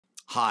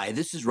Hi,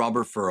 this is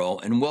Robert Furrow,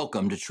 and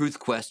welcome to Truth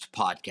Quest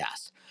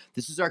Podcast.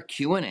 This is our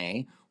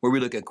Q&A where we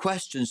look at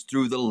questions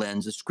through the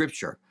lens of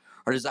Scripture.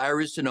 Our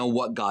desire is to know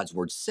what God's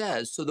Word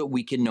says so that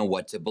we can know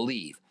what to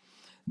believe.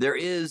 There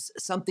is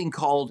something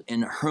called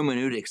in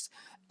hermeneutics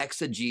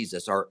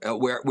exegesis, or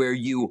where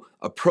you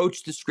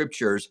approach the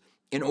Scriptures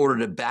in order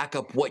to back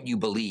up what you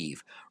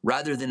believe,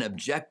 rather than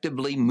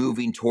objectively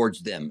moving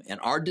towards them. And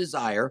our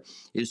desire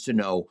is to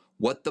know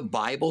what the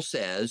Bible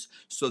says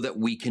so that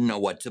we can know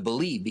what to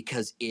believe,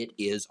 because it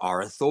is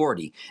our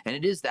authority. And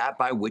it is that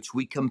by which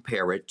we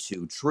compare it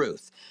to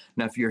truth.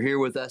 Now, if you're here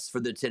with us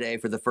for today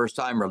for the first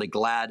time, really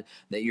glad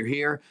that you're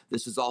here.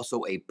 This is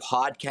also a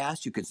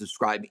podcast. You can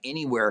subscribe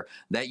anywhere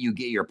that you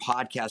get your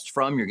podcast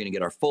from. You're going to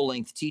get our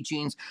full-length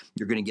teachings.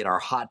 You're going to get our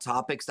hot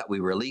topics that we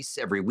release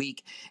every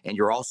week. And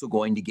you're also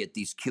going to get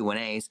these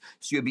Q&As,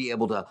 so you'll be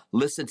able to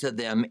listen to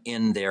them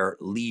in their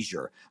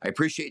leisure. I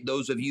appreciate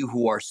those of you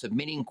who are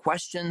submitting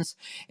questions.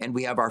 And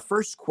we have our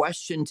first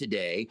question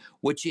today,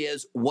 which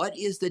is, what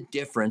is the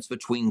difference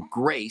between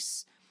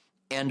grace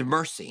and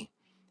mercy?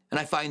 And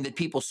I find that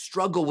people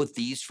struggle with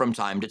these from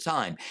time to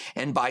time.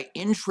 And by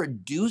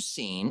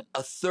introducing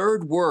a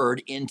third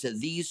word into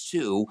these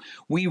two,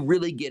 we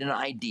really get an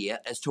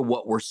idea as to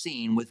what we're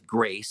seeing with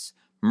grace,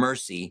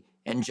 mercy,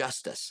 and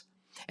justice.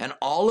 And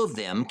all of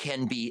them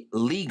can be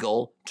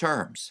legal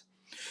terms.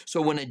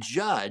 So when a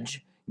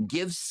judge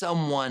gives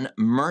someone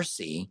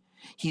mercy,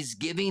 he's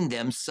giving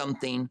them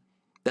something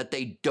that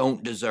they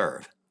don't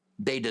deserve.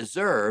 They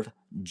deserve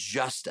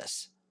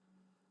justice.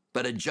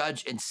 But a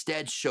judge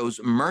instead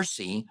shows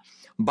mercy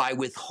by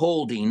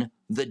withholding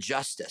the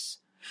justice.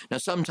 Now,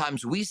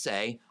 sometimes we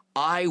say,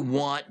 I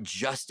want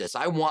justice.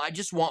 I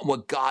just want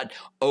what God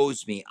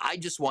owes me. I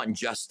just want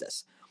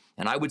justice.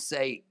 And I would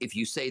say, if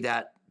you say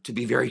that, to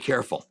be very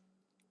careful,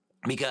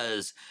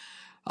 because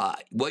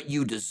what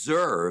you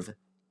deserve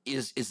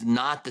is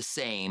not the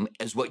same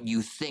as what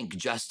you think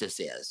justice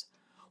is.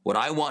 What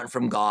I want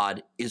from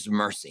God is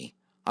mercy.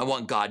 I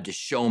want God to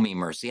show me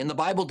mercy. And the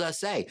Bible does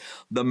say,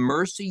 the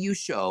mercy you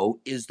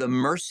show is the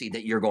mercy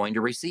that you're going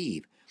to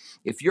receive.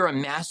 If you're a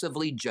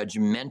massively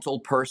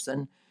judgmental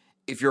person,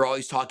 if you're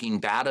always talking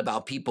bad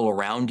about people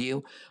around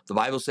you, the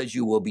Bible says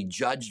you will be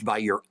judged by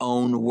your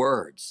own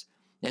words.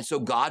 And so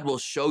God will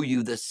show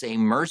you the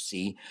same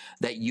mercy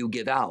that you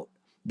give out.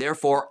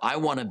 Therefore, I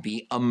want to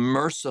be a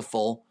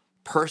merciful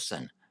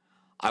person.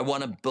 I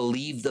want to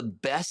believe the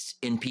best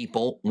in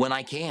people when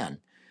I can.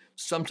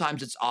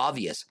 Sometimes it's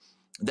obvious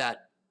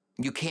that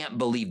you can't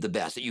believe the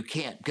best, that you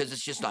can't, because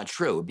it's just not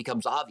true. It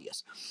becomes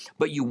obvious.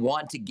 But you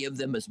want to give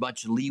them as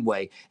much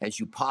leeway as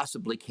you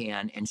possibly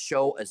can and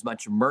show as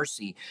much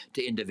mercy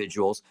to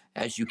individuals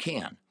as you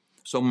can.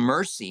 So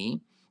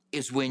mercy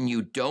is when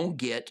you don't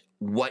get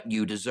what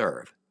you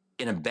deserve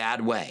in a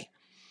bad way.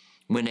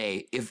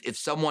 If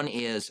someone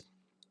is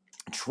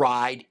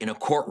tried in a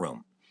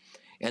courtroom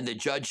and the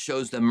judge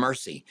shows them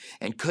mercy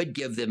and could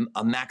give them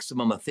a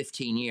maximum of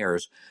 15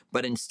 years,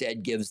 but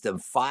instead gives them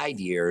 5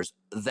 years,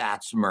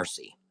 that's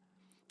mercy.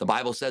 The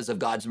Bible says of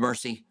God's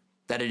mercy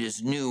that it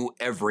is new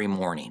every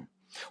morning.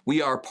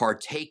 We are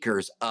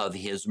partakers of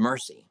his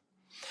mercy.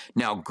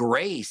 Now,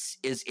 grace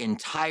is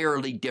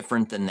entirely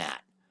different than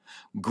that.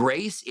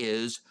 Grace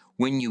is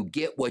when you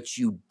get what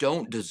you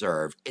don't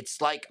deserve. It's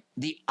like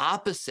the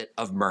opposite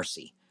of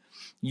mercy.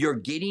 You're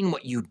getting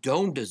what you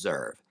don't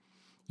deserve.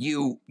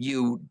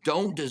 You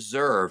don't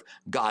deserve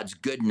God's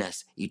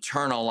goodness,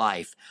 eternal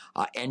life,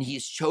 and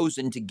he's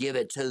chosen to give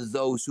it to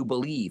those who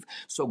believe.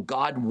 So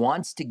God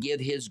wants to give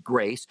his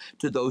grace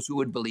to those who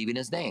would believe in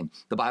his name.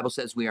 The Bible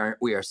says we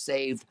are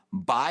saved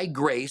by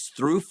grace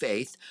through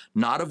faith,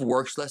 not of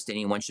works, lest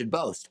anyone should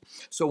boast.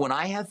 So when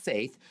I have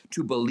faith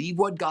to believe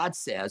what God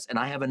says, and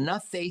I have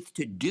enough faith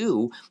to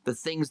do the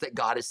things that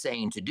God is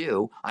saying to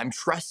do, I'm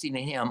trusting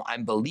in him,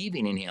 I'm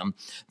believing in him,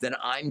 then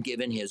I'm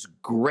given his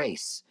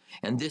grace.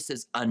 And this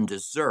is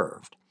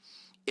undeserved.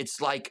 It's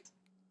like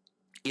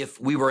if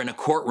we were in a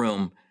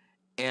courtroom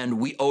and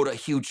we owed a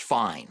huge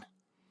fine,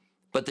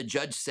 but the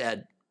judge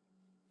said,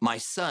 my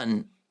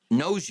son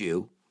knows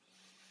you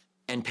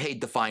and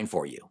paid the fine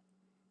for you,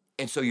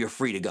 and so you're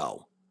free to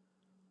go.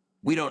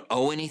 We don't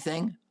owe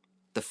anything.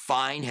 The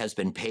fine has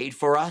been paid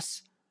for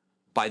us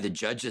by the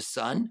judge's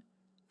son.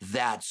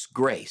 That's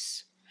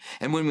grace.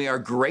 And when we are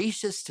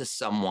gracious to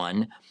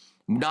someone,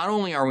 not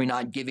only are we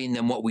not giving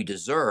them what we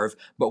deserve,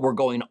 but we're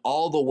going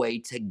all the way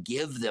to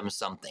give them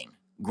something.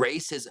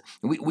 Grace is,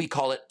 we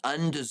call it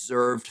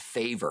undeserved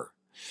favor.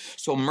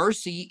 So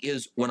mercy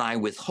is when I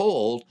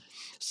withhold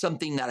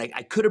something that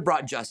I could have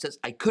brought justice,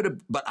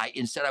 but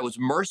instead I was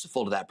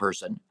merciful to that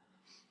person.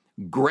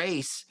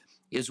 Grace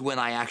is when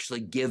I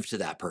actually give to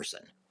that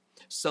person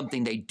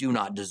something they do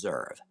not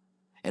deserve.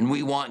 And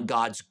we want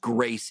God's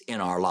grace in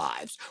our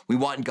lives. We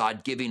want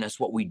God giving us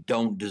what we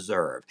don't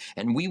deserve.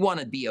 And we want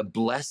to be a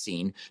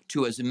blessing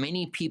to as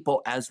many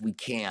people as we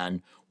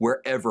can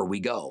wherever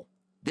we go.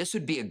 This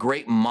would be a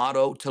great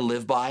motto to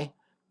live by.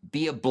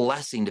 Be a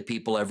blessing to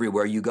people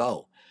everywhere you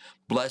go.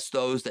 Bless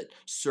those that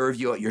serve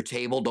you at your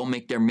table. Don't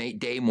make their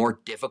day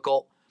more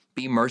difficult.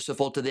 be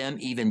merciful to them,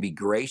 even be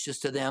gracious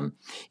to them,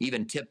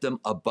 even tip them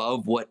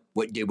above what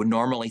they would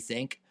normally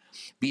think.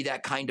 Be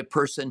that kind of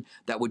person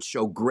that would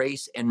show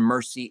grace and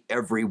mercy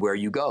everywhere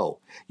you go.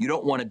 You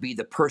don't want to be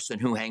the person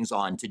who hangs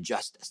on to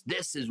justice.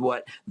 This is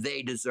what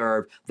they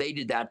deserve. They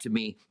did that to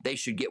me. They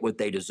should get what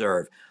they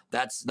deserve.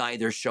 That's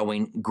neither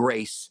showing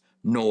grace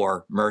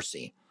nor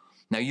mercy.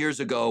 Now, years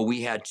ago,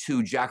 we had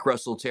 2 Jack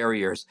Russell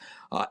Terriers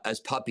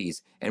as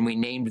puppies, and we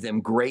named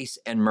them Grace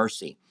and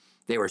Mercy.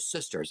 They were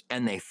sisters,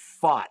 and they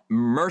fought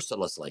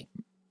mercilessly,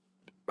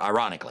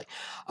 ironically.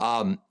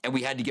 And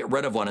we had to get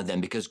rid of one of them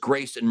because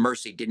Grace and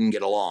Mercy didn't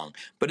get along.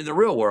 But in the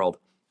real world,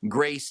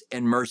 Grace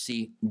and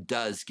Mercy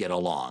does get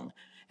along.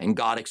 And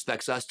God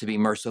expects us to be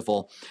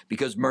merciful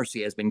because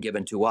mercy has been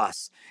given to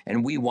us.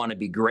 And we want to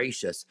be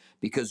gracious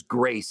because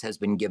grace has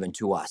been given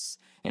to us.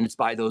 And it's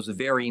by those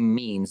very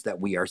means that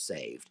we are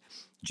saved.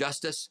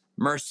 Justice,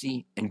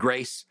 mercy, and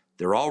grace,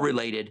 they're all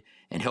related,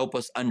 and help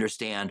us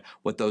understand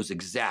what those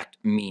exact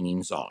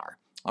meanings are.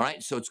 All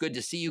right, so it's good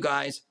to see you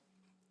guys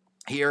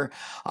here.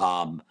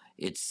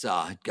 It's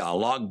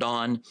logged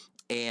on.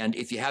 And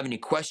if you have any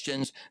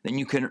questions, then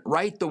you can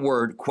write the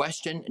word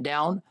question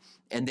down,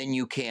 and then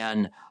you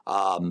can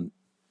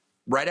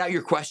write out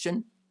your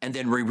question and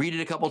then reread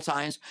it a couple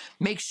times.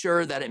 Make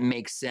sure that it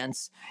makes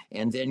sense,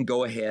 and then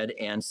go ahead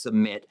and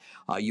submit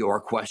your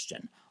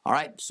question. All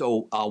right,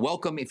 so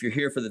welcome if you're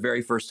here for the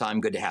very first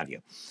time. Good to have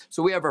you.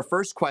 So we have our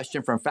first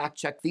question from Fact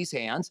Check These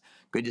Hands.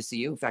 Good to see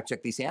you, Fact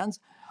Check These Hands.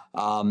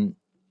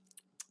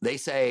 They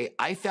say,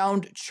 I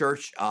found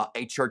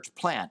a church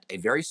plant, a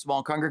very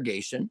small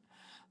congregation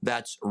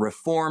that's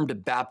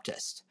Reformed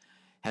Baptist.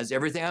 Has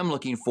everything I'm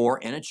looking for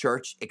in a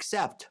church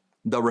except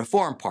the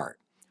Reformed part.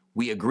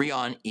 We agree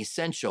on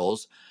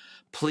essentials.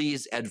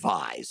 Please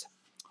advise.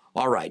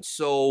 All right,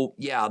 so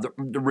yeah,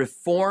 the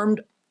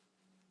Reformed,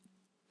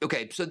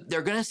 okay, so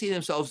they're going to see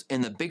themselves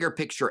in the bigger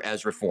picture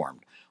as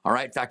Reformed. All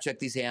right, Fact Check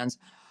These Hands.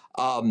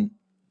 So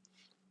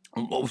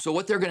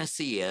what they're going to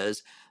see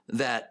is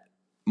that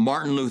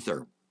Martin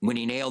Luther, when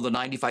he nailed the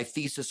 95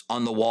 Thesis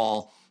on the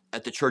wall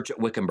at the church at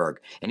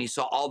Wittenberg, and he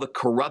saw all the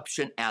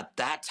corruption at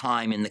that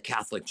time in the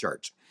Catholic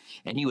Church,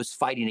 and he was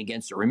fighting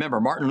against it. Remember,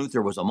 Martin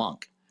Luther was a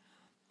monk,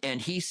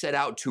 and he set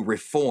out to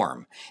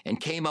reform and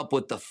came up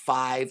with the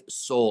 5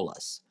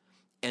 solas.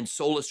 And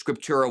sola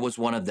scriptura was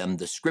one of them,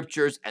 the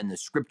scriptures and the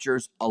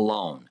scriptures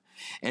alone.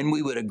 And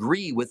we would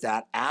agree with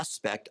that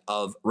aspect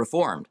of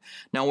Reformed.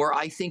 Now, where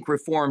I think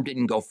Reformed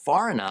didn't go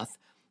far enough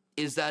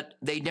is that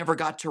they never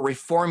got to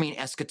reforming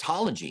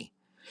eschatology.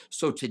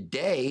 So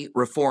today,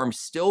 Reformed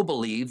still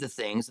believe the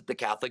things that the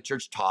Catholic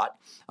Church taught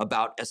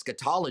about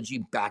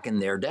eschatology back in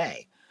their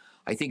day.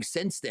 I think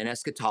since then,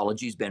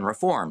 eschatology has been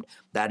reformed.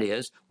 That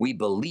is, we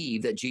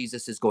believe that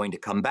Jesus is going to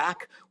come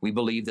back. We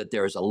believe that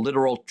there's a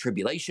literal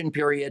tribulation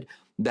period,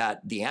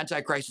 that the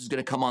Antichrist is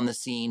going to come on the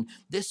scene.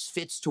 This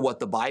fits to what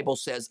the Bible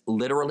says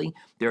literally.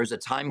 There's a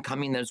time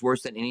coming that is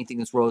worse than anything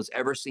this world has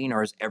ever seen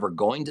or is ever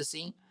going to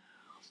see.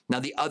 Now,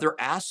 the other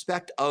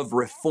aspect of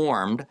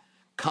Reformed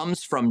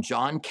comes from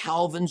John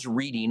Calvin's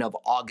reading of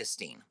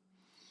Augustine.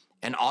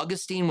 And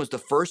Augustine was the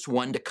first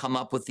one to come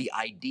up with the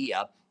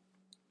idea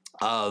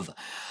of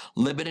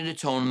limited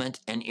atonement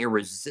and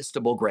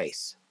irresistible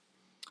grace,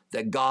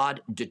 that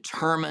God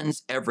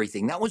determines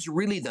everything. That was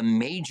really the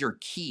major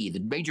key, the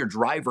major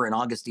driver in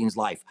Augustine's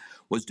life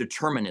was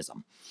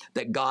determinism,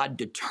 that God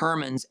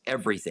determines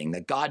everything,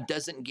 that God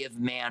doesn't give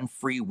man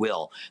free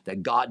will,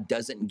 that God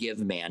doesn't give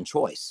man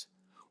choice.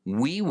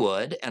 We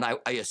would, and I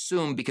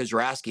assume because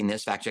you're asking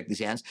this, Fact Check These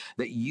Hands,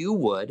 that you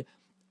would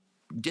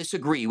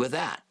disagree with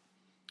that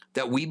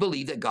we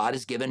believe that God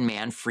has given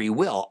man free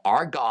will.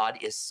 Our God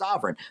is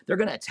sovereign. They're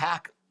going to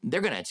attack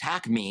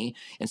me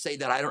and say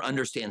that I don't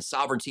understand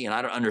sovereignty and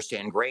I don't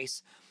understand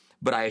grace.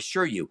 But I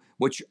assure you,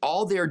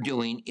 all they're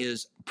doing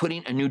is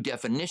putting a new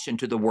definition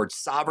to the word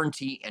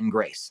sovereignty and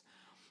grace.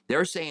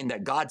 They're saying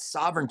that God's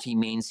sovereignty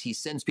means he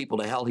sends people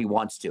to hell he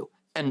wants to.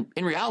 And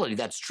in reality,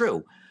 that's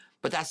true,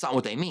 but that's not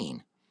what they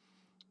mean.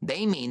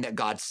 They mean that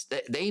God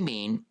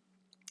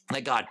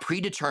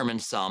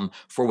predetermined some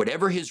for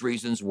whatever his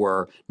reasons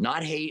were,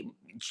 not hate,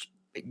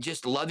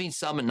 just loving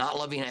some and not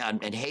loving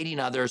and hating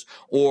others.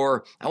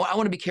 Or I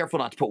want to be careful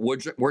not to put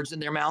words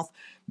in their mouth,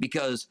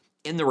 because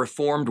in the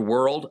Reformed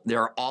world,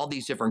 there are all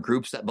these different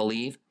groups that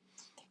believe.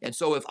 And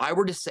so if I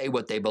were to say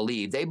what they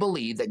believe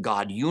that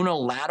God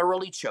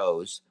unilaterally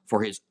chose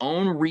for his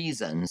own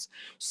reasons,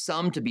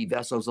 some to be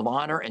vessels of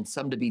honor and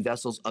some to be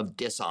vessels of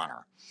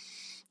dishonor.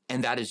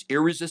 And that is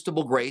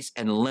irresistible grace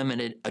and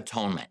limited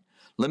atonement.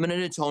 Limited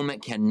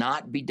atonement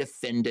cannot be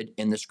defended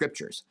in the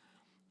scriptures.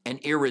 And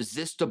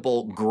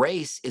irresistible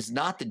grace is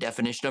not the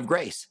definition of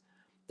grace.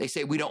 They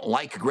say we don't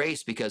like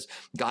grace because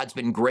God's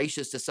been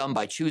gracious to some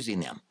by choosing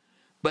them.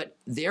 But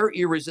their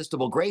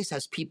irresistible grace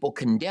has people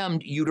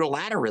condemned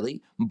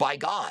unilaterally by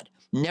God,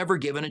 never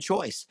given a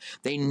choice.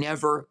 They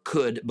never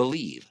could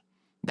believe.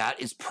 That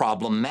is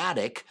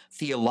problematic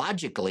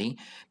theologically,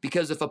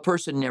 because if a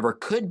person never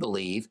could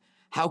believe,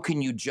 how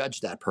can you judge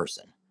that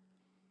person?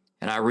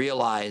 And I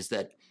realize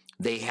that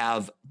they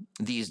have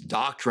these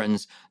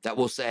doctrines that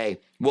will say,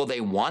 well,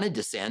 they wanted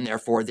to sin,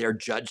 therefore they're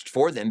judged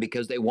for them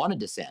because they wanted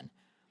to sin.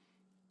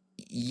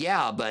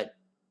 Yeah, but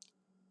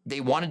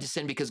they wanted to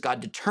sin because God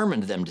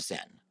determined them to sin.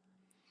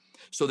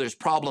 So there's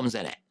problems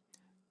in it.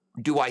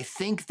 Do I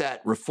think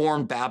that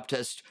Reformed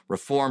Baptists,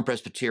 Reformed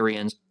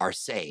Presbyterians are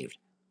saved?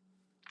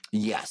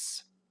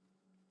 Yes.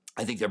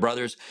 I think they're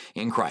brothers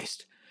in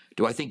Christ.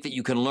 Do I think that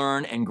you can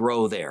learn and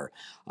grow there?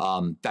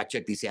 Fact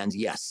check these hands.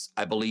 Yes,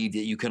 I believe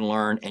that you can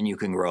learn and you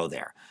can grow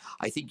there.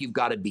 I think you've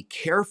got to be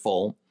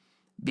careful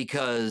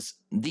because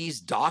these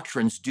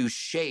doctrines do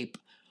shape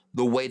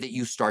the way that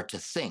you start to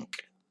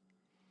think.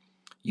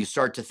 You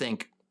start to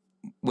think,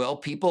 well,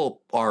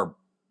 people are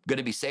going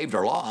to be saved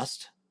or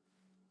lost.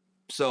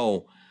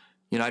 So,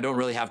 I don't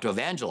really have to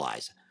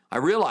evangelize. I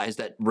realize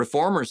that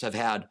reformers have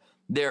had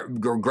their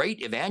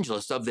great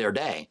evangelists of their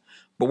day,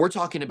 but we're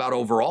talking about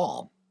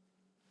overall.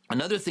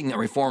 Another thing that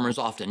reformers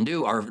often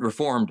do, or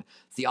Reformed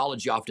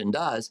theology often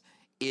does,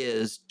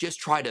 is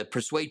just try to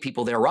persuade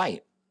people they're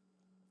right.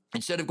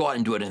 Instead of going out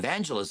and doing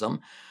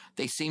evangelism,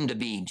 they seem to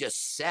be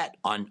just set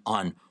on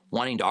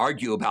wanting to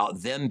argue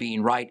about them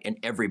being right and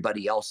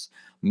everybody else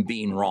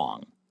being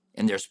wrong.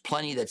 And there's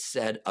plenty that's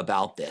said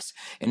about this.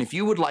 And if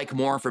you would like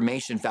more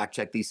information, fact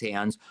check these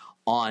hands,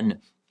 on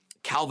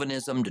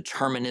Calvinism,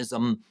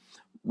 determinism,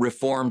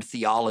 Reformed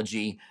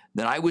theology,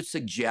 then I would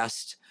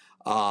suggest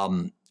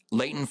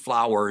Leighton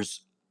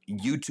Flowers'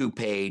 YouTube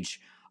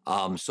page,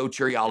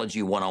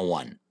 Soteriology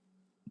 101.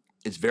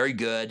 It's very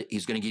good.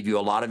 He's going to give you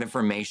a lot of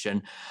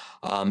information.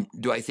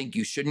 Do I think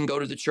you shouldn't go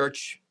to the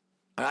church?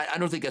 I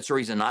don't think that's a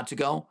reason not to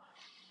go.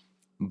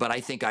 But I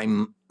think I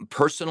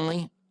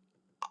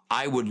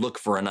would look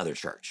for another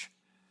church.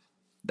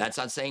 That's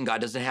not saying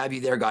God doesn't have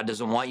you there. God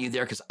doesn't want you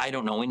there, because I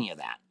don't know any of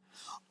that.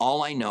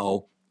 All I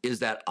know is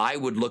that I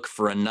would look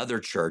for another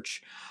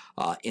church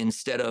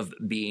instead of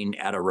being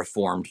at a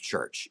Reformed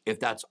church. If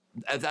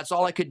that's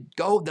all I could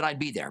go, then I'd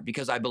be there,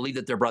 because I believe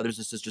that they're brothers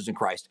and sisters in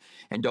Christ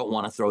and don't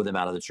want to throw them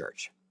out of the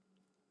church.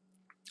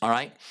 All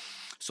right.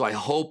 So I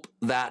hope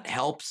that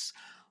helps.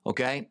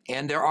 Okay.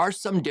 And there are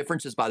some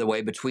differences, by the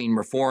way, between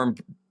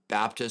Reformed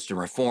Baptist and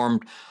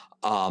Reformed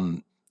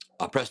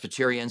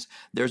Presbyterians.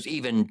 There's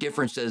even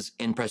differences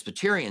in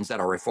Presbyterians that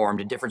are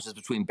Reformed and differences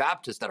between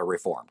Baptists that are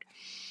Reformed.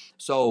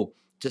 So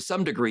to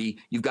some degree,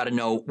 you've got to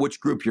know which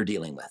group you're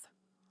dealing with.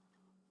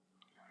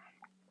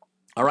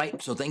 All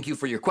right, so thank you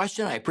for your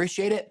question. I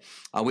appreciate it.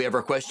 We have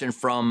our question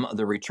from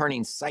the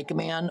returning Psych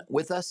Man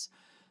with us.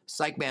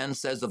 Psych Man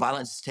says, the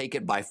violence is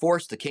taken by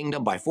force, the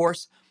kingdom by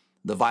force.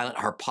 The violent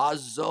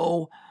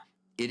harpazo,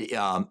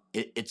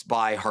 it's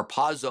by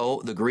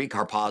harpazo, the Greek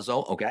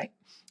harpazo, okay?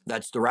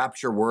 That's the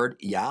rapture word,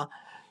 yeah.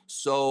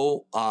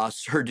 So,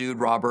 Sir Dude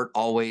Robert,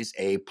 always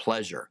a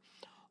pleasure.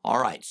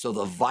 All right, so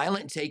the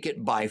violent take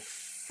it by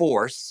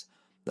force.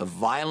 The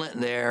violent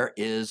there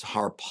is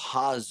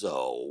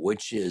harpazo,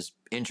 which is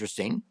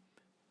interesting,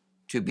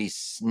 to be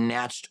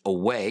snatched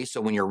away. So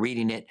when you're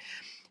reading it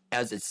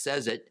as it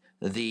says it,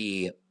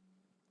 the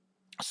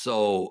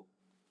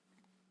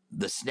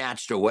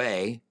snatched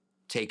away,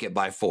 take it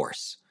by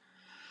force.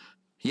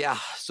 Yeah,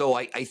 so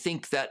I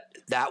think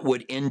that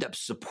would end up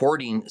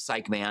supporting,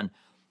 Psych Man,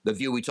 the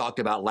view we talked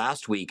about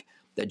last week,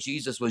 that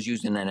Jesus was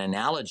using an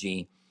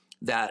analogy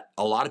that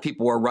a lot of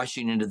people were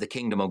rushing into the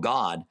kingdom of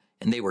God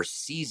and they were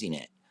seizing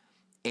it.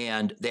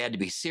 And they had to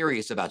be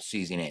serious about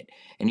seizing it.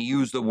 And he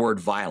used the word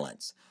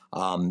violence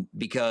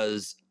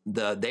because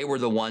they were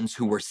the ones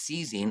who were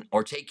seizing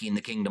or taking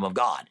the kingdom of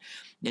God,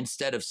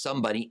 instead of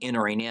somebody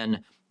entering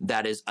in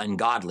that is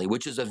ungodly,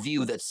 which is a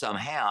view that some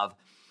have,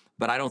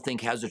 but I don't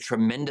think has a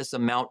tremendous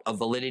amount of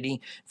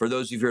validity. For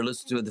those of you who are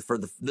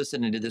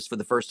listening to this for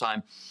the first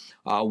time,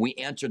 we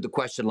answered the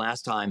question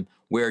last time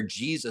where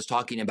Jesus,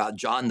 talking about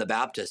John the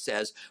Baptist,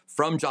 says,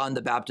 from John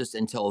the Baptist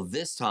until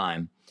this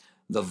time,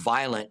 the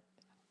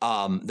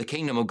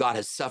kingdom of God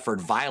has suffered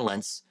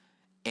violence,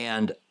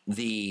 and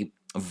the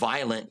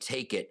violent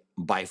take it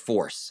by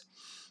force.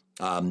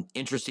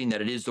 Interesting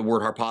that it is the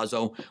word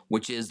harpazo,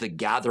 which is the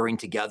gathering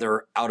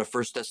together out of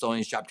 1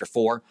 Thessalonians chapter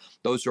 4.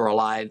 Those who are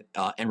alive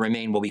and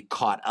remain will be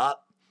caught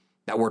up.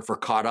 That word for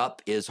caught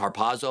up is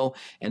harpazo,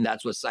 and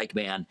that's what Psych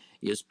Man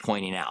is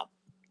pointing out.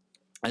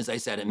 As I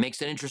said, it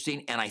makes it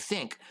interesting, and I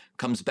think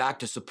comes back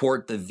to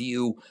support the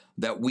view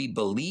that we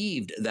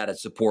believed that it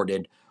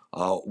supported,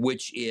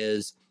 which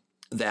is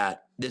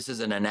that this is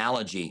an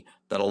analogy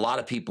that a lot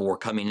of people were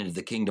coming into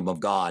the kingdom of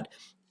God,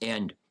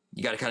 and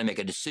you got to kind of make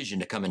a decision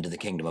to come into the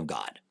kingdom of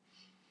God.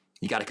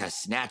 You got to kind of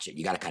snatch it.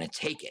 You got to kind of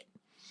take it.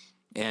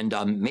 And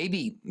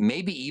maybe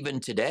even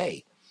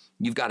today,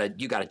 you got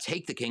to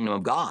take the kingdom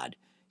of God.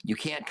 You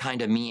can't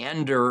kind of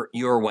meander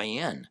your way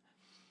in.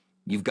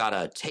 You've got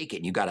to take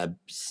it. You got to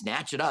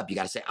snatch it up. You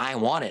got to say, I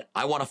want it.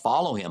 I want to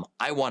follow him.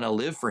 I want to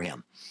live for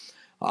him.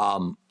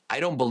 I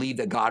don't believe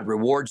that God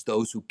rewards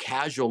those who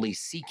casually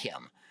seek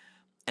him.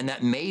 And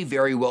that may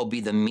very well be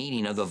the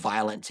meaning of the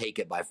violent take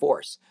it by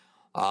force,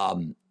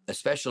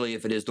 especially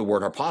if it is the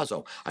word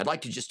harpazo. I'd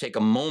like to just take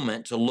a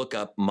moment to look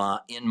up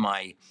in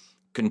my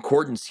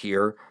concordance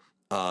here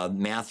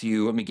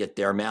Matthew, let me get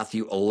there,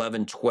 Matthew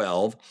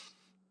 11:12.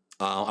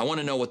 I want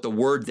to know what the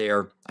word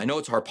there, I know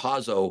it's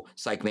harpazo,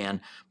 psych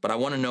man, but I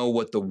want to know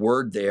what the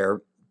word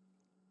there,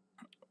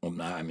 well,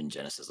 now I'm in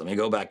Genesis. Let me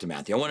go back to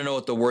Matthew. I want to know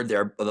what the word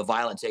there, the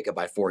violent take it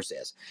by force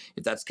is,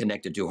 if that's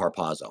connected to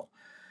harpazo.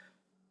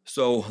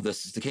 So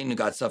the kingdom of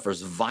God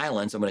suffers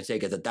violence. I'm going to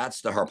take it that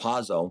that's the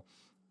harpazo,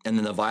 and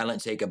then the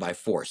violent take it by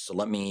force. So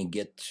let me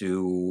get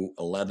to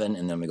 11,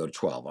 and then we go to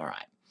 12. All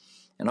right.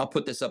 And I'll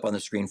put this up on the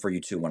screen for you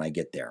too when I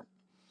get there.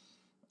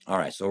 All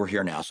right, so we're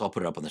here now, so I'll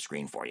put it up on the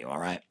screen for you, all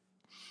right?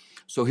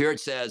 So here it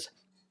says,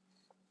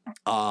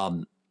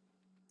 for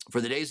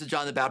the days of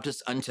John the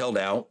Baptist until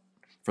now,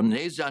 from the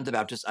days of John the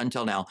Baptist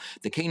until now,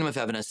 the kingdom of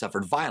heaven has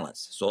suffered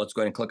violence. So let's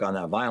go ahead and click on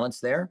that violence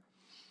there.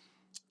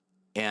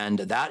 And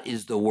that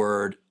is the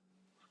word,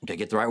 did I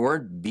get the right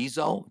word?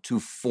 Bizo, to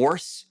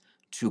force,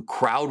 to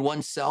crowd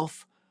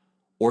oneself,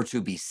 or to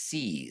be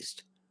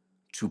seized,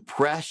 to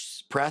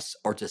press,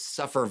 or to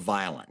suffer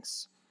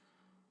violence.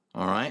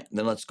 All right,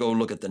 then let's go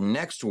look at the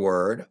next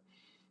word.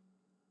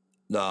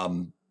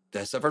 That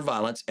suffered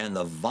violence, and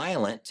the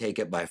violent take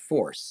it by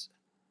force.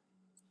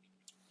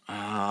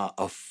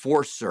 A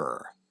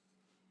forcer,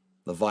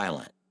 the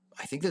violent.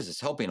 I think this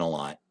is helping a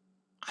lot.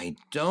 I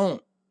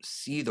don't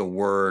see the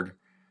word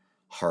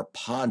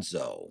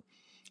harpazo.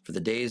 For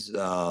the days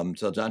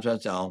till John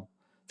Chantal,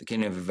 the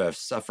kingdom of heaven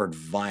suffered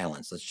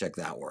violence. Let's check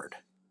that word.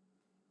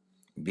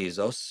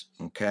 Bezos,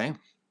 okay.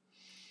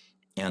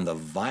 And the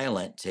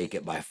violent take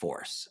it by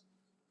force.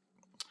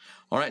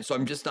 All right, so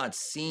I'm just not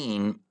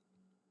seeing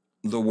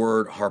the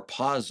word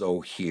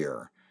harpazo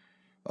here.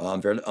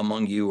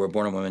 Among you were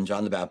born of women,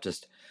 John the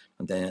Baptist,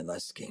 and then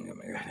last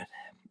kingdom.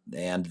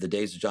 And the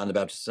days of John the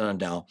Baptist son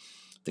now,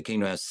 the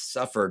kingdom has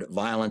suffered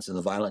violence, and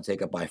the violent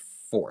take it by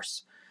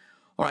force.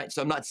 All right,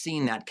 so I'm not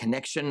seeing that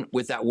connection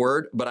with that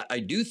word, but I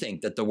do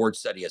think that the word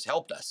study has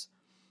helped us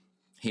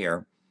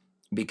here,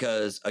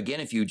 because again,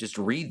 if you just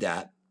read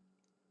that,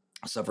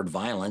 suffered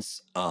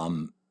violence,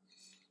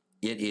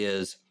 it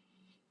is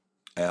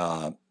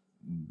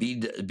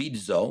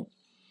bidzo,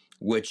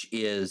 which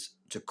is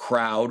to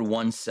crowd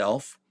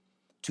oneself,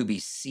 to be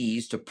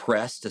seized, to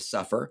press, to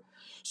suffer.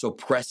 So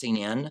pressing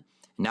in.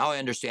 Now I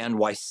understand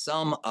why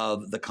some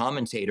of the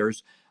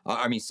commentators,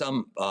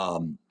 some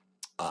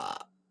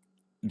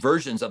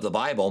versions of the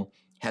Bible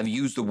have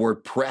used the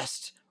word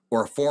pressed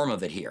or a form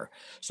of it here.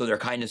 So they're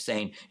kind of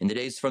saying, in the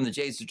days from the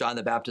days of John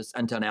the Baptist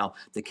until now,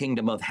 the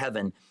kingdom of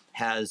heaven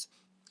has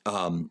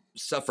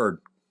suffered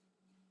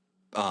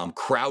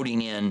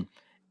crowding in,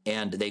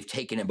 and they've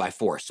taken it by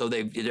force. So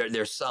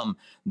there's some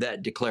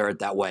that declare it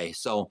that way.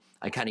 So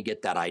I kind of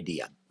get that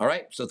idea. All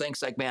right. So thanks,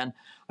 Psych Man.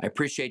 I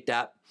appreciate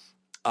that.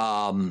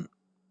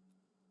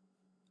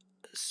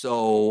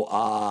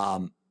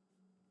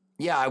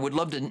 Yeah, I would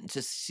love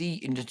to see,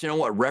 to know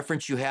what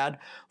reference you had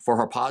for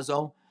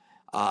harpazo.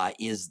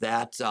 Is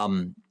that,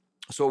 so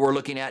what we're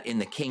looking at in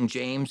the King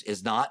James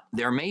is not,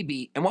 there may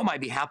be, and what might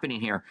be happening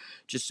here,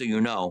 just so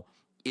you know,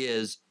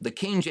 is the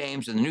King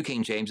James and the New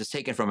King James is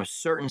taken from a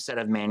certain set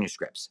of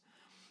manuscripts.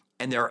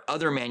 And there are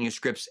other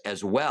manuscripts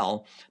as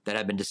well that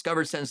have been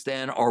discovered since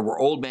then, or were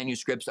old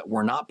manuscripts that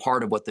were not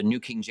part of what the New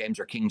King James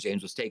or King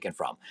James was taken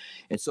from.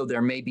 And so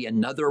there may be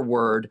another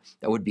word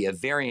that would be a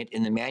variant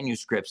in the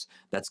manuscripts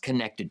that's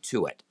connected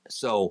to it.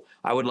 So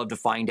I would love to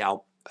find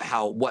out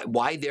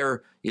why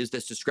there is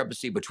this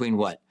discrepancy between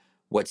what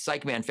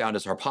Psych Man found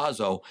as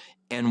harpazo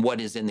and what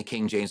is in the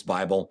King James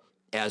Bible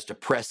as to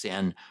press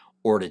in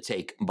or to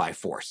take by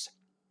force.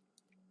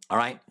 All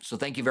right. So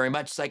thank you very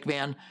much, Psych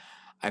Man.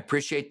 I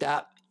appreciate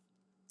that.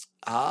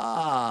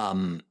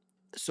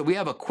 So we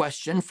have a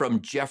question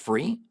from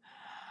Jeffrey.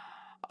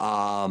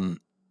 All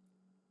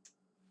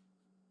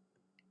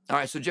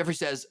right, so Jeffrey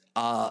says,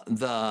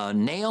 the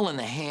nail in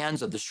the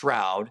hands of the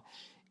shroud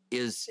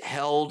is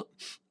held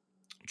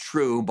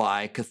true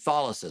by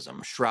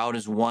Catholicism. Shroud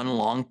is one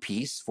long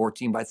piece,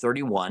 14 by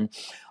 31.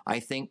 I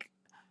think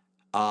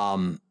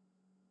how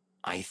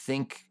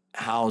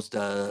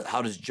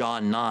does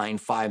John 9,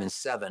 5, and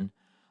 7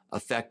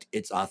 affect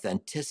its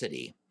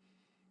authenticity?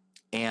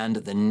 And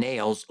the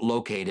nails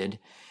located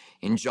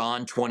in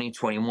John 20,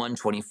 21,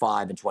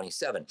 25, and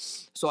 27.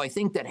 So I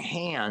think that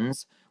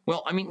hands,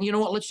 well, I mean, you know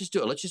what? Let's just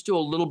do it. Let's just do a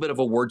little bit of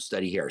a word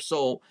study here.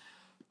 So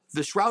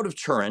the Shroud of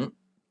Turin,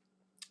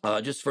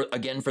 just for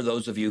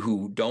those of you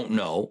who don't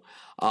know,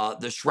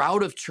 the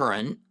Shroud of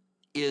Turin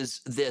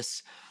is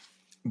this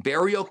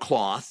burial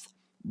cloth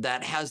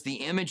that has the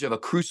image of a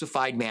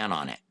crucified man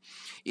on it.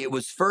 It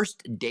was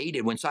first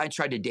dated, when science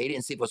tried to date it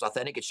and see if it was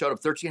authentic, it showed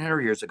up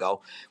 1,300 years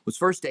ago, was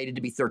first dated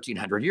to be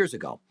 1,300 years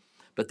ago.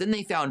 But then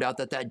they found out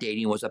that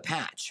dating was a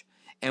patch.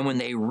 And when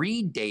they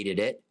redated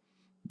it,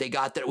 they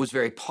got that it was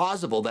very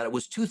plausible that it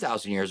was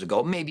 2,000 years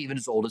ago, maybe even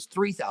as old as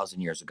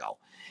 3,000 years ago.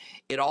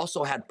 It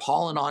also had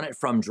pollen on it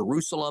from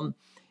Jerusalem,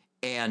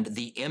 and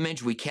the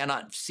image, we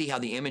cannot see how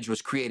the image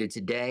was created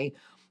today.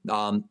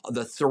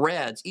 The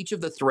threads, each of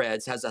the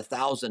threads has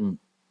 1,000,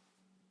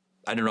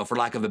 I don't know, for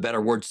lack of a better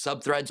word,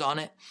 sub-threads on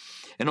it.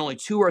 And only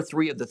 2 or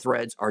 3 of the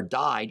threads are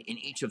dyed in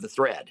each of the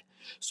thread.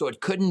 So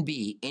it couldn't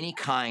be any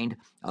kind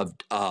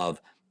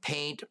of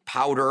paint,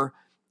 powder.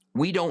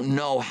 We don't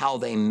know how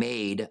they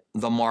made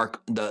the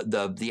mark,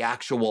 the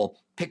actual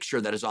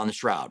picture that is on the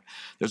shroud.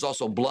 There's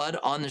also blood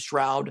on the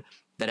shroud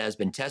that has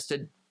been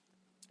tested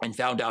and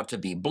found out to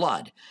be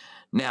blood.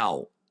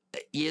 Now,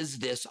 is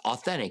this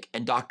authentic?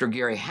 And Dr.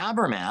 Gary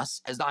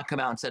Habermas has not come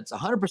out and said it's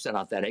 100%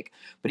 authentic,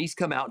 but he's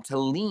come out to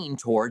lean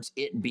towards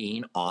it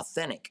being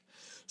authentic.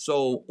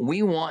 So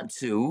we want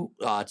to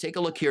take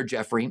a look here,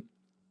 Jeffrey,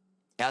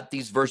 at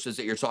these verses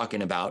that you're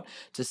talking about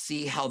to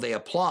see how they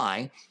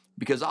apply,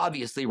 because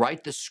obviously,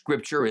 right, the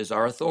scripture is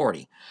our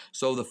authority.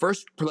 So the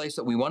first place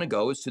that we want to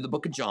go is to the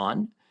book of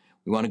John.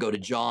 We want to go to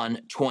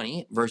John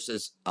 20,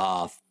 verses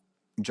 5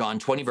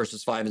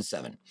 and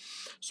 7.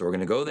 So we're going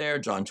to go there,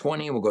 John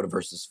 20, we'll go to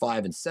verses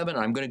 5 and 7.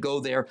 And I'm going to go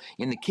there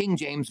in the King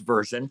James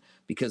Version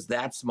because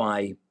that's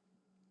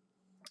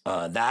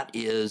that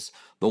is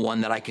the one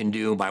that I can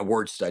do my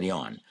word study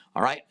on.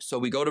 All right, so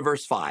we go to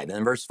verse 5,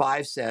 and verse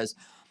 5 says,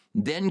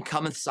 "Then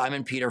cometh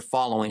Simon Peter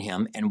following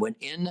him, and went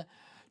in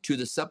to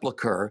the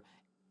sepulchre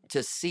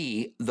to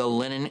see the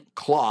linen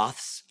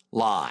cloths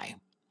lie,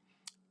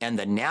 and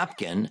the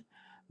napkin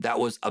that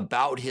was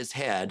about his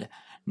head,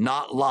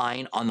 not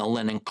lying on the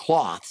linen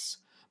cloths,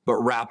 but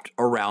wrapped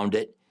around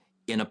it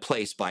in a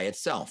place by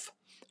itself."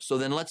 So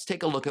then let's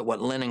take a look at what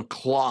linen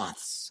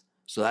cloths.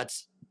 So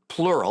that's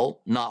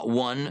plural, not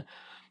one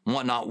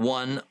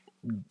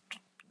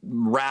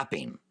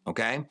wrapping.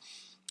 Okay,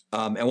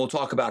 and we'll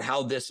talk about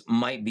how this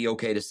might be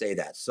okay to say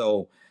that.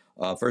 So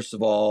first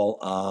of all,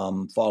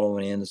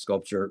 following in the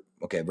sculpture.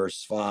 Okay,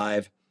 verse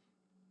 5,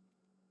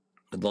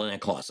 the linen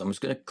cloths. I'm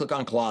just going to click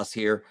on cloths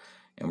here,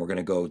 and we're going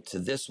to go to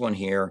this one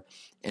here.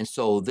 And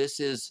so this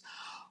is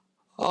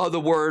the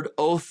word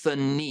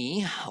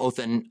othenon,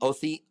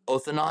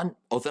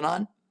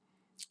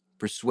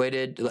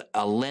 persuaded,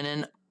 a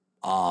linen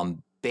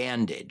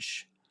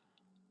bandage,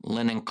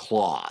 linen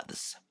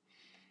cloths.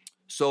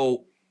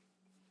 So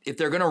if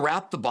they're going to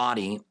wrap the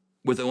body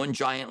with one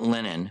giant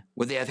linen,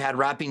 would they have had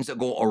wrappings that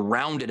go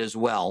around it as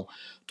well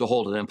to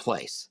hold it in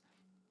place?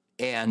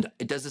 And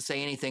it doesn't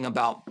say anything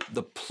about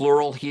the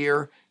plural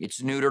here.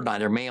 It's neutered,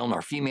 neither male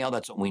nor female.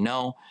 That's what we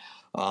know.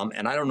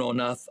 And I don't know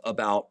enough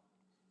about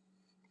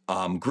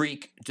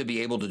Greek to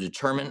be able to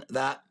determine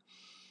that.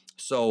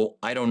 So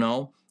I don't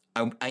know.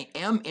 I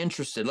am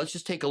interested. Let's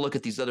just take a look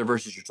at these other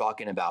verses you're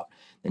talking about.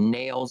 The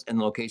nails and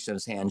the location of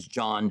his hands,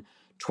 John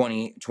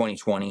 20.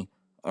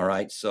 All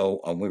right,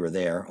 so we were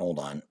there. Hold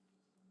on.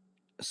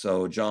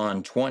 So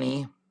John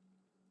 20.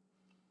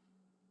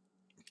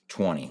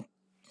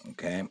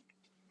 Okay.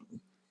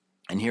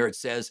 And here it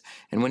says,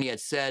 and when he had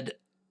said,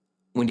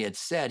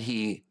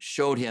 he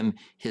showed him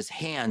his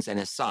hands and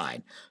his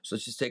side. So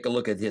let's just take a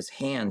look at his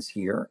hands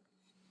here.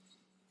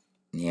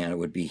 And it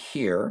would be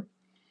here.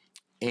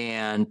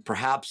 And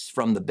perhaps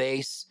from the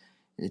base,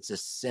 it's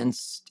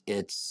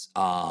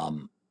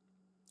the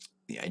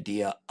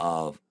idea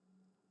of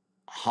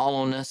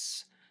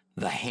hollowness,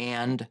 the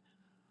hand,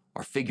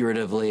 or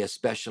figuratively,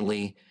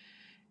 especially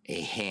a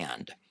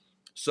hand.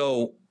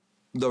 So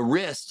the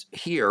wrist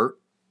here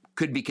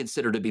could be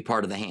considered to be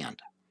part of the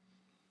hand.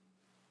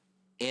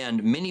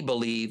 And many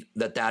believe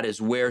that that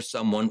is where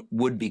someone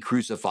would be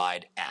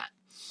crucified at.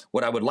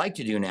 What I would like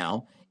to do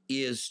now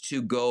is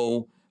to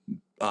go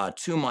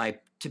to my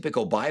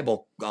typical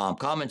Bible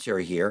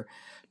commentary here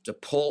to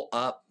pull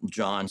up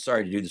John.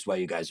 Sorry to do this while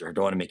you guys don't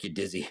want to make you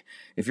dizzy.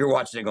 If you're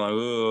watching it going,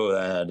 ooh,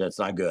 that's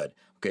not good.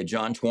 Okay,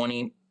 John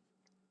 20,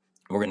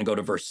 we're going to go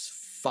to verse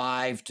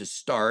 5 to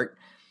start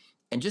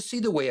and just see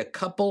the way a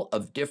couple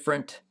of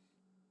different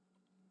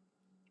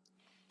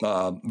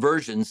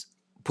versions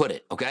put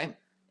it, okay?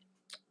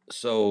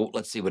 So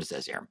let's see what it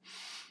says here.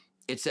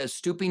 It says,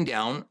 stooping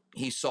down,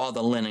 he saw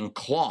the linen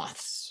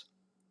cloths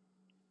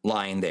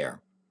lying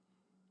there.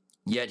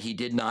 Yet he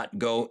did not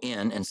go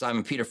in, and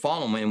Simon Peter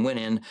followed him and went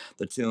in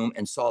the tomb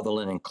and saw the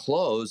linen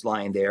clothes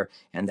lying there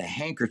and the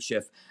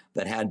handkerchief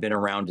that had been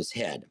around his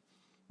head.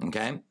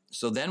 Okay,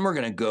 so then we're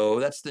going to go,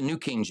 that's the New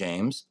King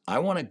James. I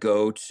want to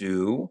go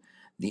to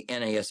the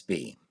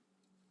NASB,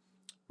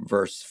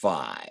 verse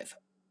 5.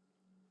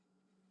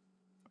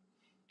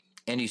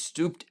 And he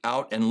stooped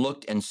out and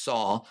looked and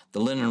saw the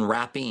linen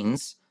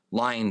wrappings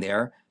lying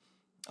there.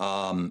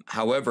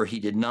 However, he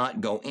did not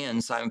go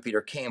in. Simon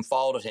Peter came,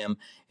 followed him,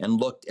 and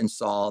looked and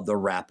saw the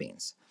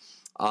wrappings.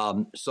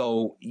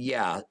 So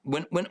yeah,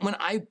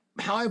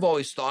 how I've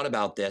always thought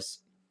about this,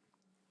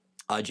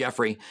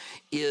 Jeffrey,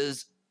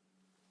 is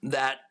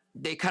that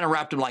they kind of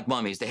wrapped them like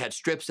mummies. They had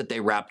strips that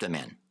they wrapped them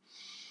in.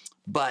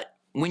 But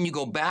when you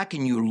go back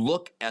and you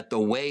look at the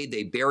way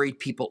they buried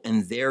people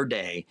in their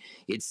day,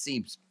 it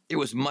seems it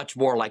was much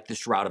more like the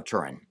Shroud of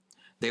Turin.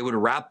 They would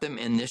wrap them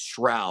in this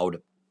shroud,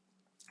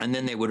 and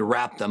then they would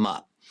wrap them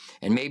up.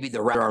 And maybe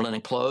the wrap our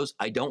linen clothes.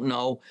 I don't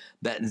know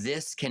that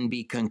this can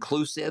be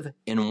conclusive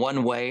in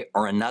one way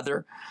or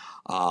another.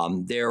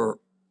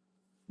 It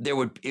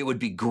would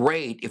be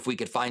great if we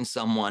could find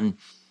someone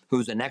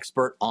who's an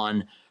expert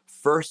on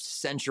first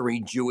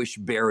century Jewish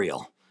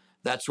burial.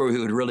 That's where we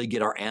would really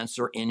get our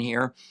answer in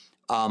here.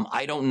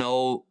 I don't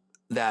know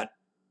that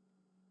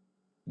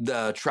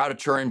the Shroud of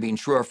Turin being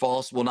true or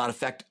false will not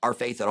affect our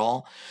faith at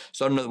all.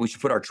 So I don't know that we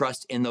should put our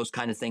trust in those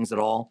kind of things at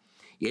all.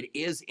 It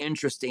is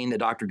interesting that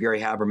Dr. Gary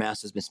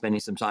Habermas has been spending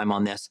some time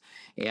on this,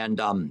 and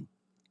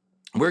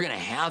we're going to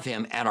have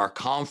him at our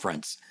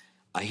conference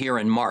here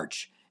in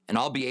March, and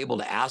I'll be able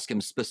to ask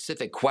him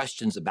specific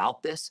questions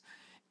about this.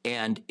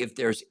 And if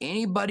there's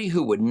anybody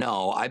who would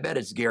know, I bet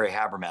it's Gary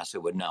Habermas who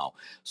would know.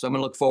 So I'm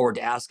going to look forward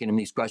to asking him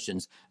these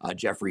questions,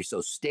 Jeffrey.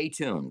 So stay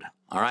tuned,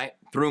 all right,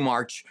 through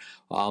March,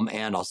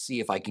 and I'll see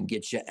if I can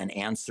get you an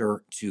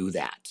answer to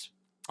that.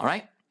 All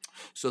right.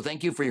 So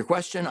thank you for your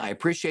question. I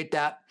appreciate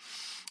that.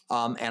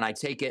 And I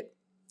take it,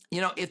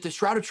 if the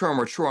Shroud of Turin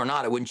were true or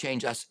not, it wouldn't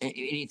change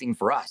anything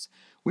for us.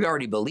 We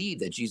already believe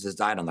that Jesus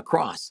died on the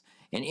cross,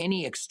 and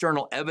any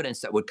external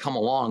evidence that would come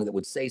along that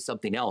would say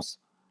something else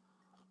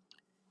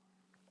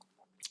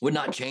would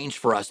not change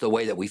for us the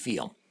way that we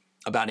feel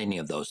about any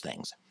of those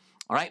things.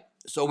 All right.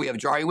 So we have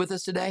Jari with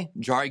us today.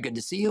 Jari, good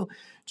to see you.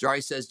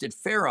 Jari says, did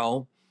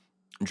Pharaoh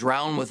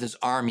drown with his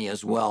army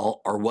as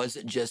well, or was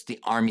it just the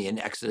army in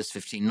Exodus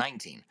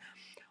 15:19?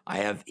 I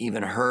have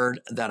even heard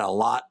that a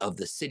lot of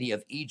the city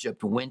of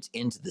Egypt went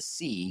into the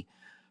sea,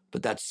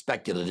 but that's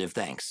speculative.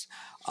 Thanks.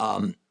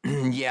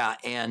 Yeah,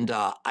 and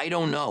I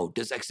don't know.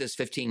 Does Exodus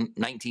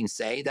 15:19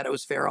 say that it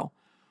was Pharaoh?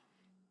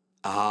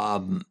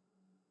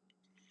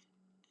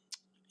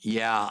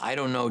 Yeah, I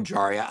don't know,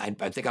 Jari.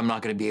 I think I'm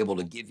not going to be able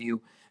to give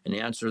you an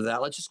answer to that.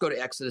 Let's just go to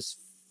Exodus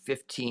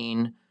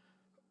 15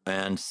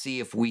 and see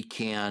if we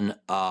can,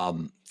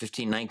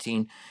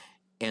 15:19,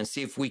 and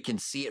see if we can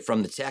see it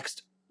from the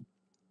text.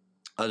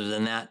 Other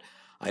than that,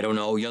 I don't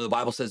know. The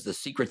Bible says the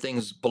secret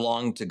things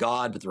belong to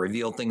God, but the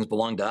revealed things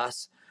belong to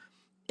us.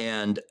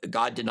 And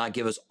God did not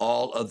give us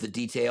all of the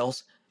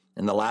details.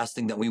 And the last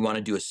thing that we want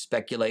to do is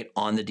speculate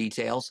on the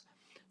details.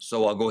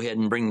 So I'll go ahead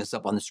and bring this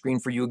up on the screen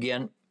for you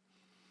again.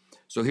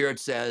 So here it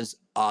says,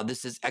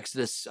 this is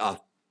Exodus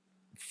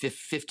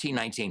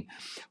 15:19.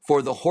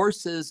 For the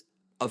horses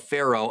of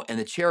Pharaoh and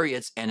the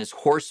chariots and his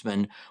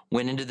horsemen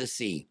went into the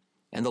sea,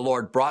 and the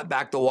Lord brought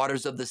back the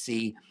waters of the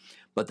sea,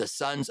 but the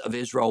sons of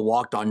Israel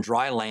walked on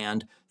dry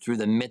land through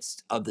the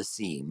midst of the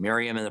sea.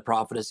 Miriam and the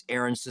prophetess,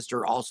 Aaron's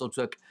sister, also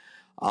took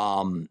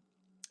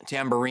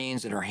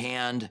tambourines in her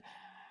hand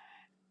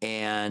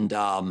and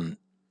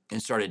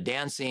started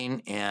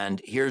dancing.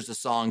 And here's the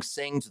song,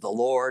 Sing to the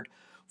Lord,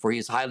 for he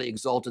is highly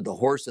exalted. The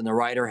horse and the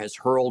rider has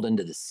hurled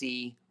into the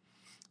sea.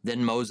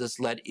 Then Moses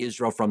led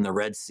Israel from the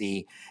Red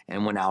Sea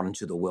and went out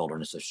into the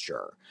wilderness of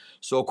Shur.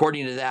 So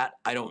according to that,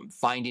 I don't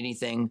find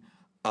anything.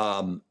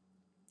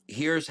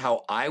 Here's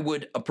how I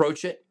would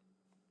approach it.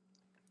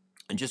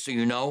 And just so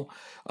you know,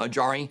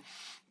 Jari,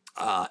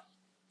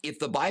 if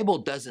the Bible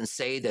doesn't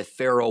say that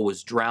Pharaoh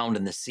was drowned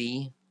in the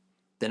sea,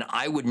 then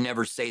I would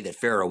never say that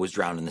Pharaoh was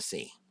drowned in the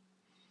sea.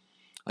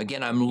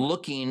 Again, I'm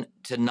looking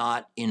to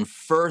not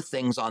infer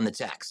things on the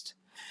text.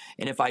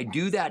 And if I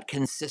do that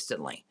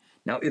consistently,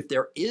 now, if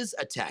there is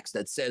a text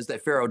that says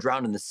that Pharaoh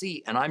drowned in the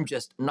sea and I'm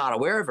just not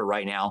aware of it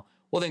right now,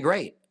 well, then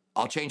great.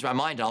 I'll change my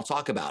mind and I'll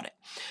talk about it.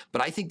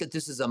 But I think that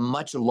this is a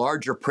much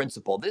larger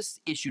principle. This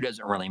issue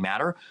doesn't really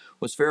matter.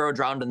 Was Pharaoh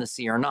drowned in the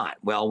sea or not?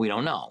 Well, we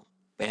don't know.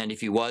 And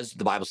if he was,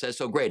 the Bible says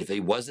so, great. If he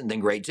wasn't, then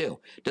great too.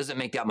 Doesn't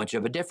make that much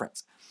of a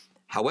difference.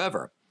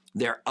 However,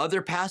 there are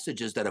other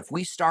passages that if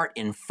we start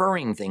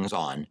inferring things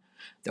on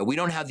that we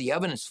don't have the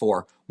evidence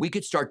for, we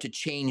could start to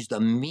change the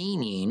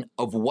meaning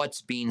of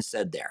what's being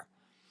said there.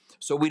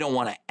 So we don't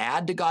want to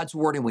add to God's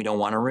word and we don't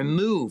want to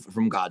remove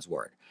from God's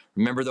word.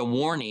 Remember the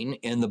warning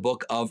in the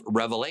book of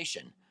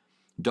Revelation.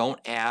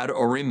 Don't add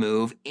or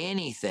remove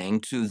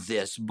anything to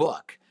this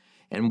book.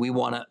 And we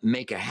want to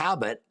make a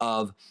habit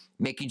of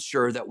making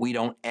sure that we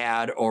don't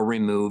add or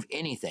remove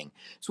anything.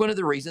 It's one of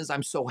the reasons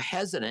I'm so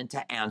hesitant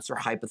to answer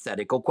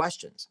hypothetical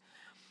questions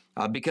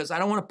because I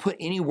don't want to put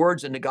any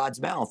words into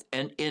God's mouth.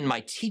 And in my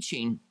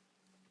teaching,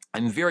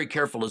 I'm very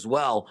careful as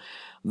well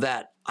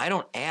that I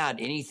don't add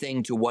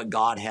anything to what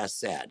God has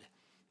said.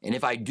 And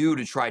if I do,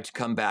 to try to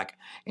come back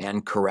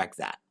and correct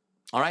that.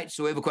 All right,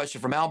 so we have a question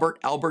from Albert.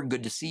 Albert,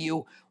 good to see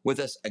you with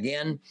us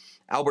again.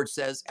 Albert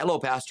says, hello,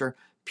 Pastor.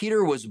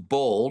 Peter was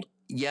bold,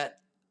 yet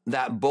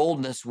that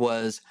boldness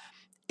was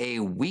a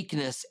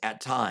weakness at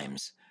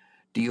times.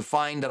 Do you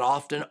find that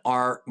often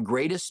our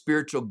greatest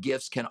spiritual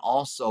gifts can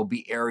also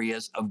be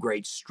areas of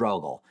great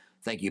struggle?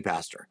 Thank you,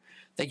 Pastor.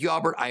 Thank you,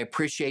 Albert. I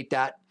appreciate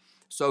that.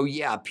 So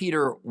yeah,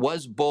 Peter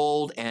was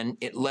bold and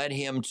it led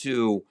him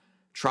to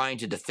trying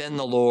to defend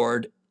the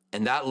Lord,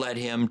 and that led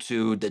him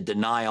to the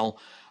denial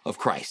of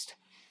Christ.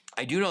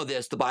 I do know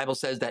this, the Bible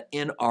says that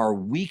in our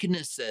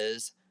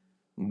weaknesses,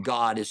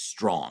 God is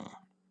strong.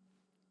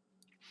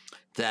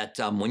 That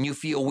when you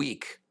feel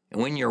weak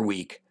and when you're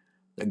weak,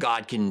 that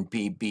God can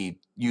be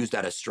used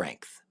out of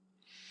strength.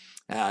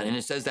 And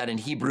it says that in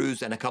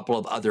Hebrews and a couple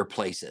of other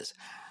places.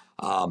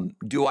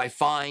 Do I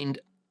find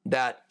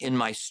that in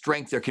my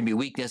strength there can be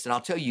weakness? And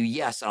I'll tell you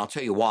yes, and I'll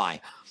tell you why.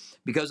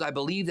 Because I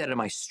believe that in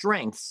my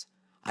strengths,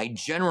 I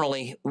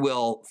generally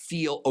will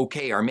feel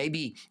okay, or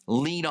maybe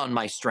lean on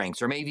my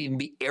strengths, or maybe even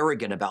be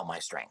arrogant about my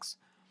strengths.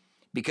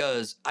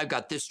 because I've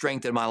got this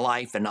strength in my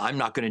life and I'm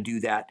not going to do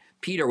that.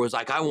 Peter was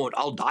like,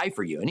 I'll die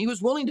for you. And he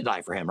was willing to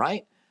die for him,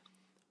 right?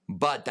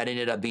 But that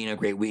ended up being a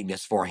great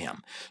weakness for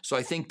him. So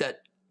I think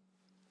that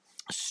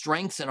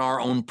strengths in our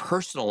own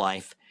personal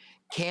life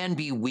can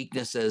be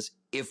weaknesses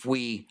if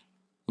we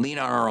lean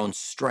on our own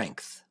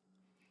strength.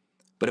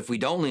 But if we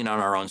don't lean on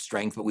our own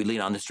strength, but we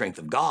lean on the strength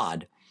of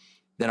God,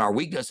 then our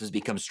weaknesses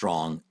become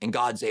strong and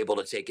God's able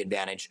to take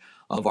advantage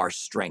of our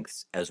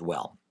strengths as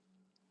well.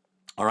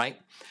 All right.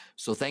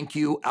 So thank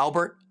you,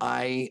 Albert.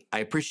 I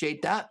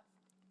appreciate that.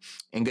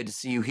 And good to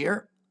see you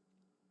here.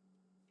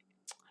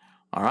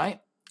 All right.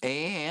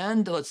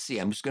 And let's see.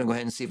 I'm just going to go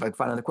ahead and see if I can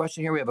find another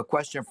question here. We have a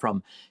question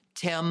from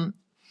Tim.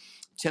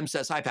 Tim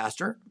says, hi,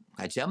 Pastor.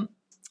 Hi, Tim.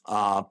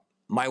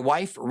 My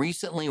wife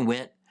recently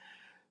went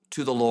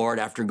to the Lord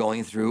after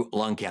going through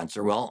lung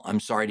cancer. Well, I'm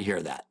sorry to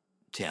hear that,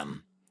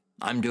 Tim.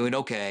 I'm doing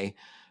okay,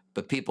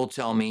 but people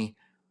tell me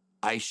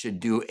I should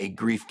do a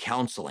grief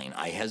counseling.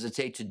 I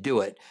hesitate to do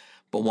it,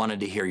 but wanted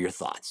to hear your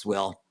thoughts.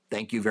 Well,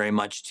 thank you very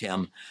much,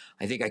 Tim.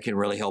 I think I can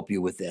really help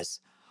you with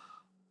this.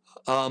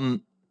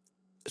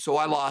 So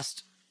I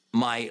lost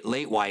my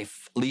late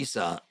wife,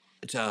 Lisa,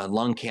 to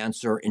lung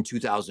cancer in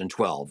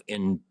 2012,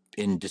 in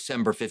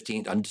December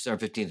 15th, on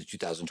December 15th of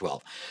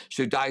 2012.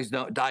 She was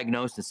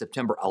diagnosed in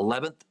September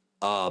 11th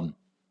of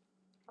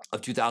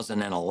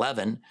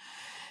 2011,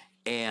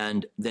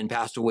 and then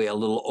passed away a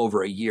little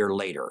over a year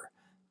later.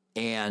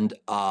 And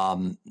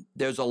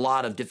there's a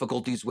lot of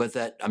difficulties with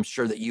it. I'm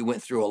sure that you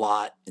went through a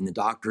lot in the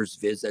doctor's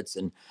visits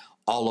and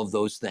all of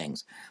those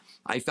things.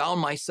 I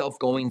found myself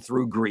going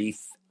through grief,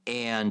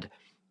 and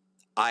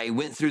I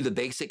went through the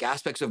basic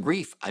aspects of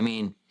grief. I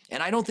mean,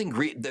 and I don't think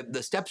grief,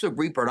 the steps of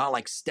grief are not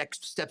like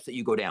steps that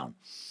you go down.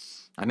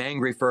 I'm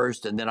angry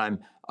first, and then I'm,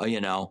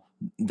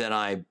 then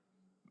I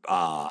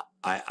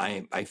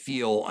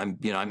feel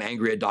I'm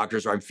angry at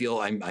doctors, or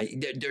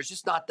there's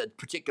just not the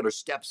particular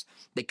steps.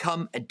 They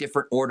come at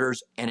different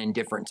orders and in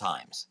different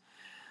times.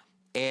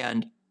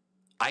 And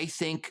I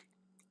think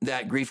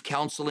that grief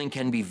counseling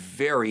can be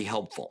very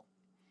helpful.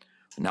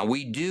 Now,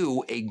 we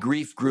do a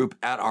grief group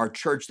at our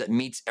church that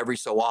meets every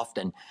so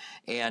often.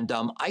 And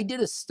I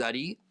did a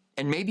study,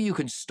 and maybe you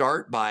can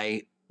start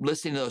by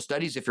listening to those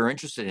studies if you're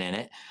interested in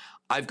it.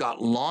 I've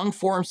got long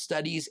form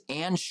studies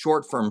and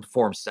short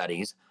form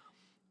studies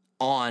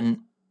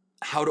on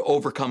how to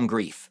overcome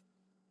grief.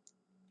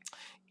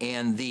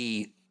 And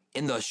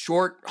in the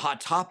short hot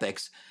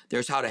topics,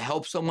 there's how to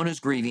help someone who's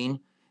grieving,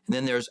 and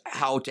then there's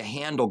how to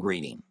handle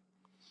grieving.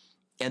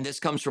 And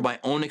this comes from my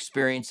own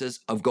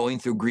experiences of going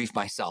through grief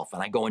myself.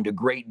 And I go into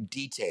great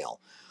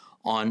detail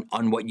on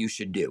what you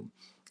should do.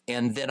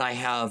 And then I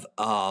have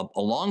a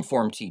long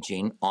form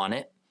teaching on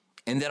it.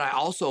 And then I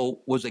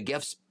also was a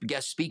guest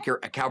speaker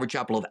at Calvary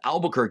Chapel of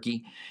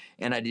Albuquerque,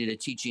 and I did a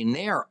teaching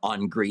there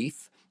on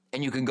grief.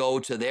 And you can go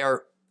to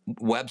their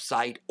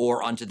website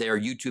or onto their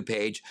YouTube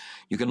page.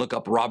 You can look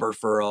up Robert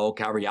Furrow,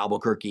 Calvary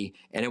Albuquerque,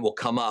 and it will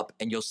come up,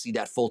 and you'll see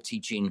that full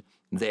teaching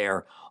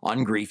there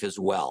on grief as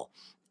well.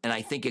 And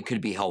I think it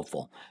could be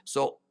helpful.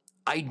 So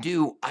I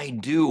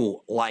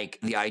do like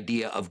the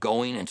idea of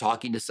going and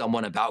talking to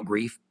someone about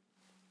grief.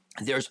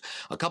 There's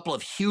a couple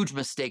of huge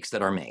mistakes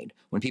that are made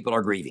when people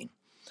are grieving.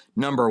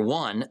 Number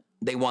one,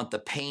 they want the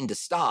pain to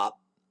stop,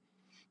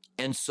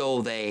 and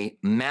so they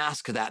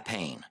mask that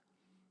pain.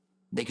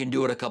 They can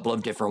do it a couple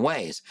of different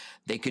ways.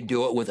 They could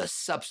do it with a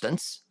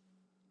substance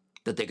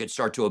that they could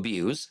start to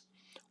abuse,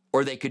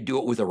 or they could do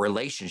it with a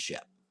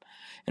relationship.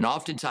 And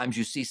oftentimes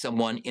you see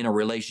someone in a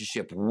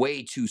relationship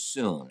way too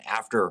soon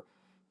after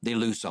they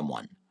lose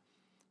someone.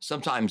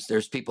 Sometimes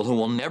there's people who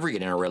will never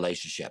get in a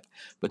relationship,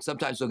 but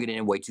sometimes they'll get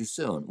in way too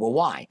soon. Well,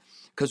 why?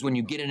 Because when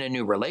you get in a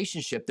new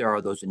relationship, there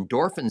are those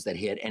endorphins that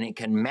hit, and it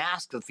can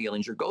mask the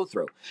feelings you go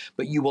through.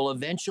 But you will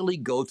eventually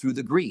go through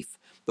the grief.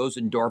 Those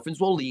endorphins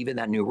will leave in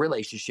that new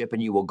relationship,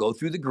 and you will go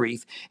through the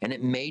grief, and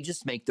it may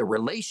just make the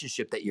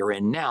relationship that you're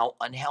in now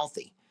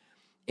unhealthy.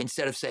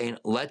 Instead of saying,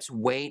 let's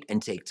wait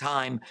and take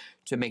time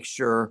to make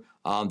sure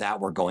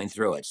that we're going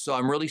through it. So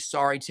I'm really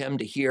sorry, Tim,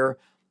 to hear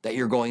that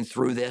you're going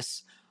through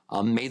this.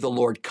 May the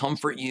Lord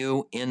comfort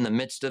you in the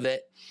midst of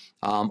it.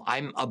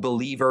 I'm a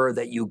believer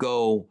that you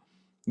go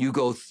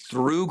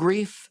through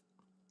grief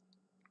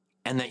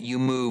and that you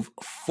move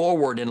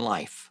forward in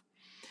life.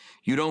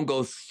 You don't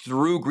go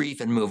through grief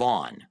and move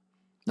on.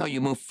 No, you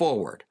move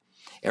forward.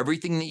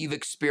 Everything that you've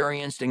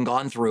experienced and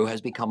gone through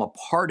has become a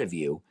part of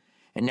you.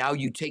 And now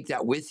you take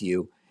that with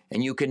you,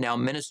 and you can now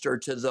minister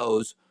to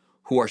those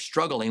who are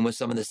struggling with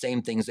some of the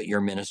same things that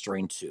you're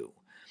ministering to.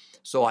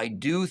 So I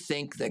do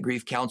think that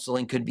grief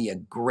counseling could be a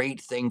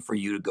great thing for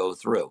you to go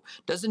through.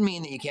 Doesn't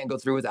mean that you can't go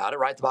through without it,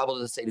 right? The Bible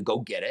doesn't say to go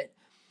get it,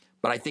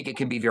 but I think it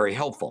can be very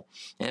helpful.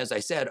 And as I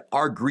said,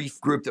 our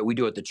grief group that we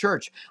do at the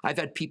church, I've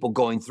had people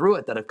going through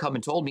it that have come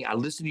and told me, I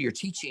listened to your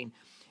teaching,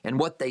 and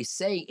what they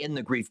say in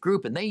the grief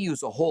group, and they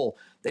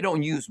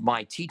don't use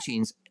my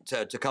teachings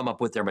to come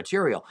up with their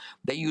material.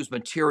 They use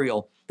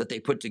material that they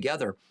put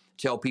together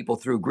to help people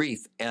through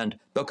grief. And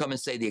they'll come and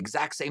say the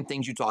exact same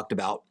things you talked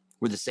about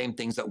were the same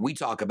things that we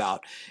talk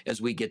about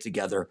as we get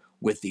together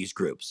with these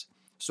groups.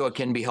 so it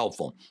can be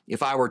helpful.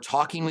 If I were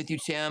talking with you,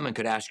 Tim, and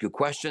could ask you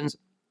questions,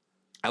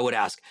 I would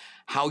ask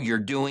how you're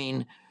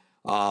doing,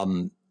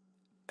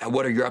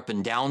 what are your up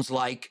and downs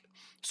like.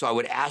 So I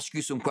would ask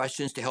you some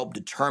questions to help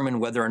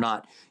determine whether or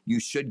not you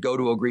should go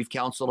to a grief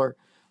counselor.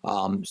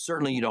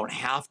 Certainly you don't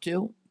have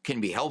to, can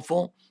be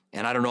helpful.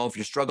 And I don't know if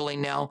you're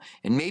struggling now,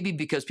 and maybe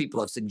because people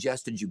have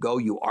suggested you go,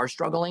 you are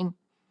struggling.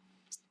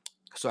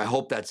 So I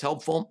hope that's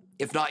helpful.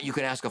 If not, you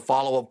can ask a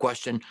follow-up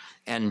question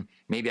and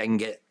maybe I can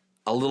get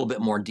a little bit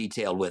more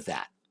detailed with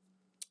that.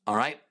 All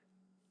right.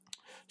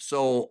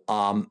 So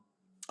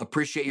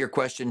appreciate your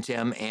question,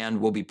 Tim, and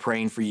we'll be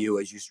praying for you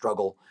as you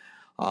struggle,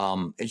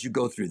 as you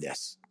go through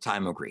this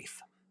time of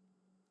grief.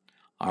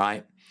 All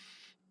right.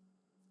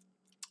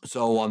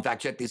 So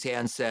Fact Check These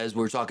Hands says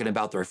we're talking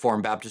about the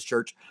Reformed Baptist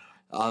Church.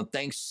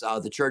 Thanks.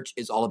 The church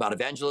is all about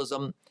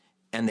evangelism,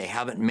 and they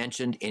haven't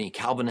mentioned any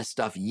Calvinist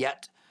stuff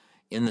yet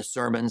in the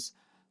sermons.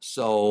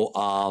 So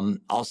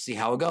I'll see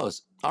how it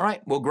goes. All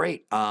right. Well,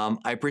 great. I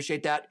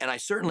appreciate that. And I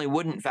certainly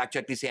wouldn't, Fact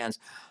Check These Hands,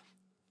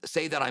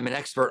 say that I'm an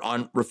expert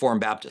on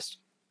Reformed Baptist.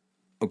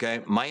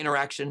 Okay. My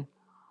interaction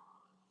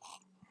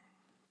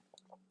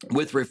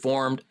with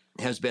Reformed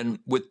has been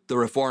with the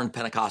Reformed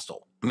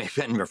Pentecostal.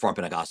 Reformed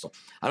Pentecostal.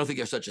 I don't think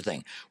there's such a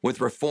thing. With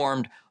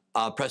Reformed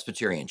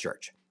Presbyterian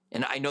Church.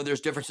 And I know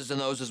there's differences in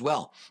those as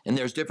well. And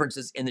there's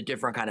differences in the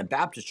different kind of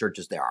Baptist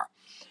churches there are.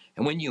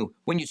 And when you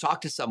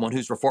talk to someone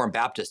who's Reformed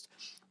Baptist,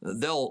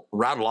 they'll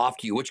rattle off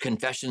to you which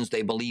confessions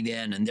they believe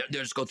in, and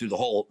they'll just go through the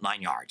whole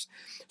 9 yards.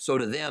 So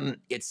to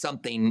them, it's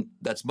something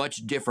that's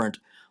much different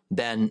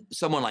than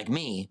someone like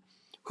me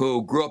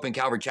who grew up in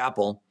Calvary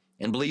Chapel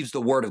and believes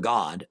the Word of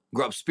God,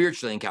 grew up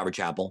spiritually in Calvary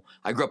Chapel.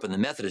 I grew up in the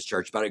Methodist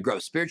Church, but I grew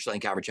up spiritually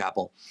in Calvary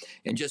Chapel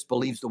and just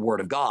believes the Word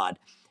of God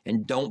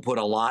and don't put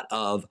a lot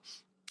of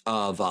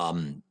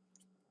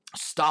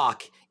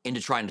stock into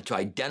trying to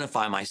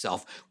identify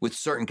myself with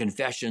certain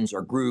confessions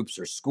or groups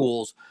or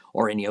schools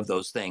or any of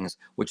those things,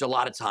 which a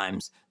lot of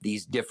times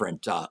these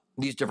different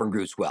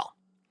groups will.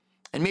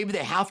 And maybe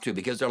they have to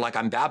because they're like,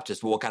 I'm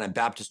Baptist. Well, what kind of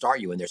Baptist are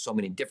you? And there's so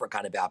many different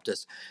kind of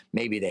Baptists.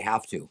 Maybe they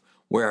have to.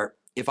 Where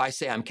if I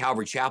say I'm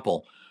Calvary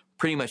Chapel,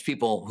 pretty much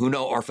people who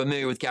are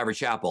familiar with Calvary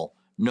Chapel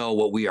know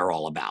what we are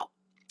all about.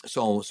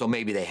 So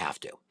maybe they have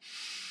to.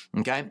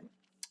 Okay,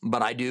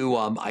 but I do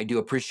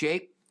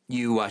appreciate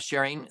you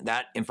sharing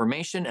that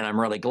information, and I'm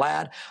really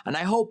glad. And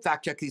I hope,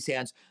 Fact Check These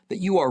Hands, that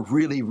you are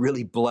really,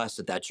 really blessed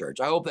at that church.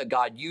 I hope that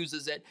God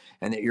uses it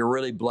and that you're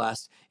really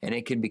blessed and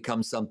it can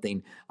become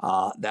something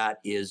that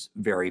is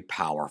very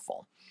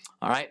powerful.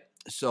 All right.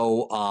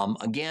 So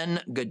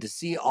again, good to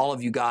see all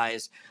of you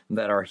guys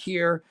that are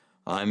here.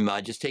 I'm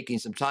just taking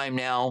some time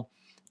now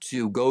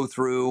to go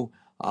through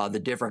the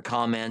different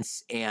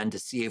comments and to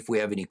see if we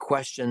have any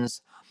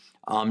questions.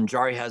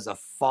 Jari has a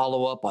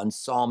follow-up on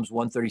Psalms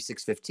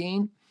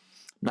 136:15.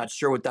 Not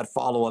sure what that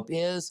follow-up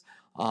is.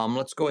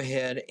 Let's go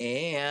ahead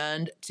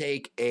and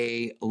take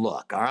a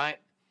look, all right?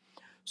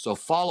 So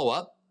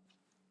follow-up.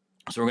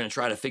 So we're going to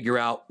try to figure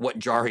out what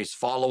Jari's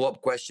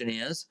follow-up question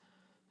is.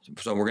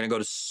 So we're going to go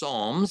to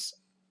Psalms.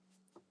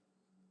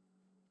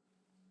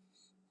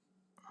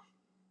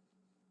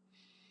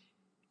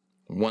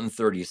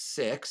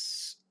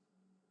 (136),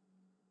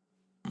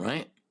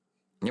 right?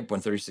 Yep,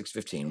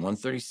 136:15.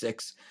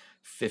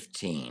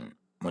 136:15.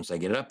 Once I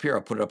get it up here,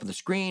 I'll put it up on the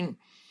screen.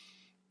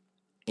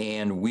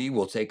 And we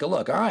will take a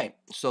look. All right.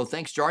 So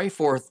thanks, Jari,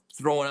 for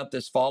throwing up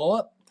this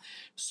follow-up.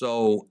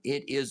 So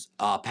it is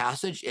a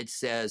passage. It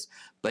says,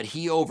 but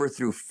he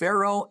overthrew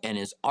Pharaoh and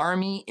his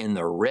army in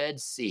the Red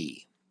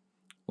Sea.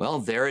 Well,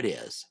 there it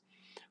is.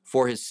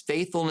 For his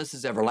faithfulness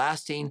is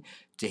everlasting.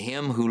 To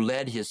him who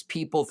led his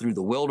people through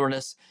the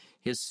wilderness,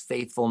 his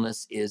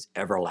faithfulness is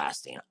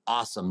everlasting.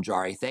 Awesome,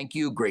 Jari. Thank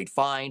you. Great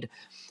find.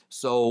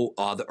 So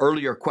the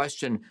earlier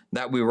question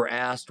that we were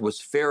asked, was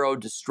Pharaoh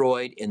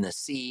destroyed in the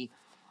sea?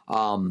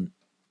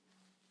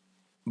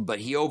 But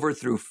he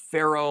overthrew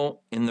Pharaoh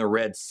in the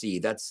Red Sea.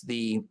 That's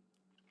the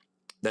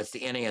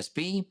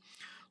NASB.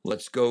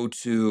 Let's go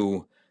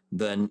to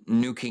the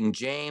New King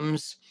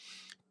James.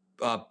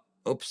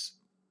 Oops,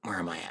 where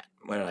am I at?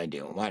 What did I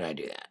do? Why did I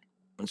do that?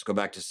 Let's go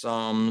back to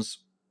Psalms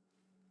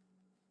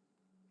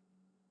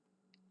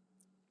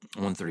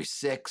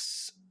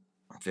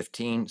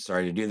 136:15.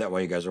 Sorry to do that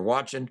while you guys are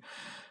watching.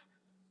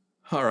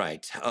 All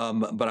right,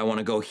 but I want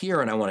to go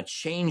here and I want to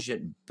change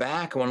it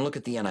back. I want to look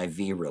at the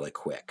NIV really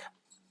quick.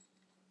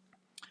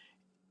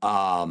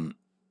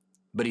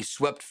 But he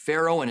swept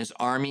Pharaoh and his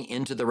army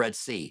into the Red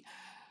Sea.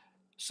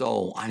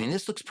 So, I mean,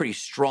 this looks pretty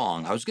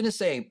strong. I was going to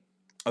say,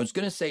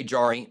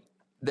 Jari,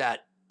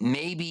 that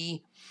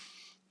maybe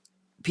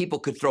people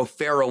could throw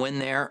Pharaoh in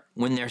there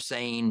when they're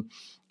saying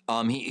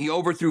he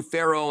overthrew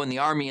Pharaoh and the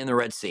army in the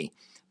Red Sea.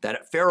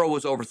 That Pharaoh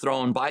was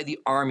overthrown by the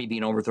army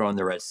being overthrown in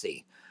the Red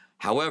Sea.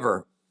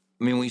 However,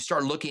 I mean, when you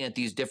start looking at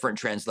these different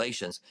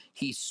translations,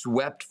 he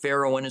swept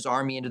Pharaoh and his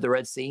army into the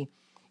Red Sea.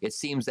 It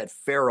seems that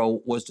Pharaoh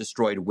was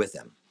destroyed with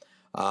him.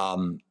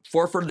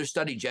 For further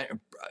study,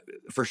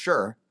 for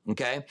sure,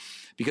 okay?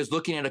 Because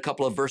looking at a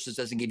couple of verses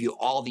doesn't give you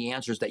all the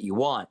answers that you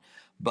want,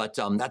 but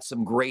that's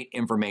some great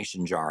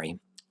information, Jari.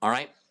 All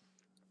right.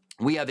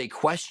 We have a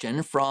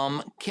question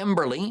from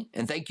Kimberly,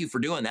 and thank you for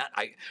doing that.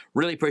 I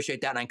really appreciate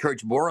that, and I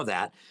encourage more of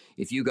that.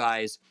 If you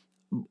guys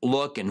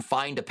look and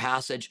find a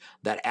passage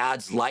that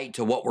adds light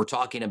to what we're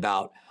talking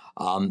about,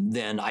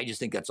 then I just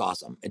think that's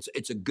awesome.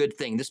 It's a good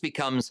thing. This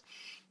becomes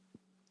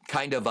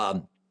kind of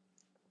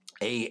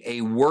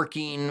a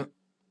working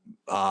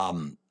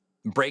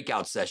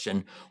breakout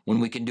session when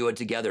we can do it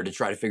together to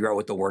try to figure out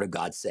what the Word of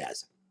God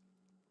says.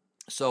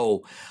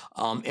 So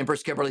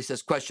Empress Kimberly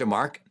says, question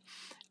mark,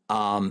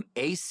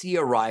 AC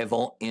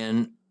arrival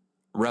in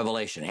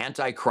Revelation,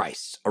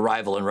 Antichrist's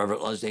arrival in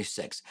Revelation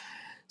 6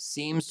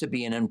 seems to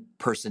be an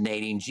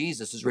impersonating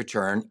Jesus'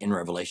 return in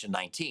Revelation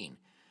 19.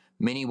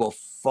 Many will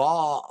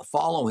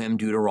follow him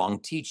due to wrong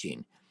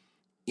teaching.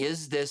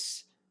 Is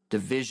this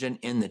division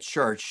in the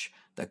church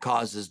that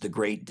causes the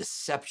great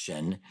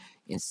deception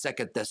in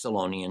 2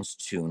 Thessalonians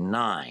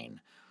 2:9?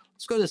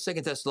 Let's go to the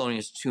 2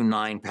 Thessalonians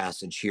 2:9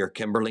 passage here,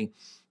 Kimberly,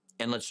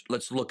 and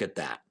let's look at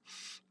that.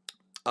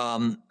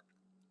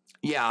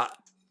 Yeah.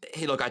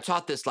 Hey, look, I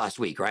taught this last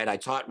week, right? I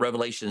taught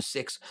Revelation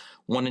 6,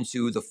 1 and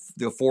 2,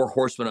 the four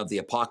horsemen of the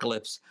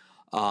apocalypse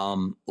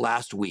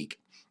last week.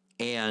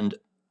 And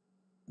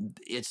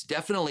it's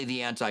definitely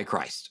the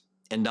Antichrist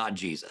and not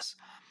Jesus.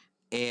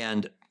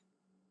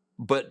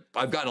 But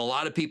I've gotten a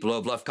lot of people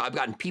who have I've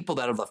gotten people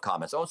that have left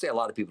comments. I won't say a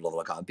lot of people have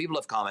left comments. People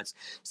have comments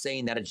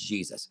saying that it's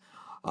Jesus.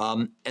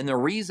 And the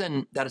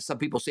reason that some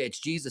people say it's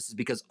Jesus is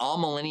because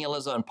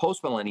amillennialism and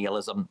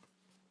postmillennialism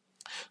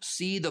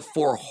see the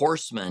four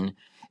horsemen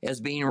as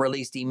being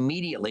released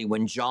immediately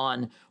when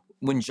John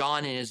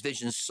in his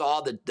vision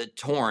saw the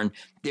torn.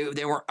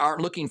 They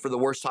aren't looking for the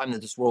worst time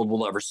that this world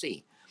will ever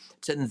see.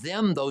 To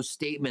them, those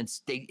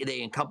statements,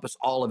 they encompass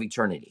all of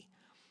eternity.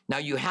 Now,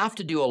 you have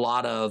to do a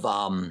lot of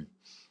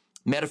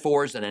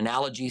metaphors and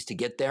analogies to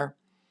get there,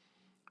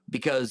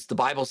 because the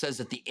Bible says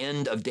at the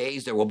end of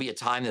days, there will be a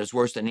time that is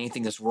worse than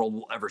anything this world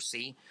will ever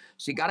see.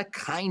 So you got to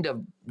kind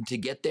of to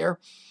get there.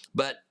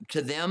 But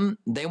to them,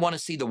 they want to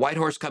see the white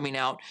horse coming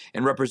out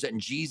and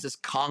represent Jesus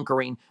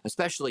conquering,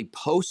 especially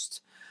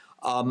post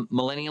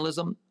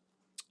millennialism,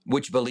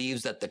 which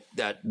believes that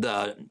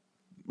the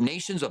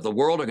nations of the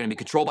world are going to be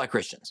controlled by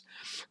Christians.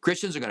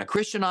 Christians are going to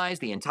Christianize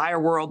the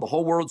entire world. The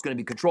whole world is going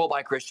to be controlled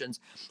by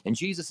Christians. And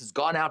Jesus has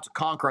gone out to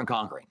conquer and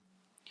conquering.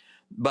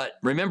 But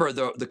remember,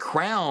 the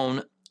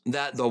crown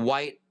that the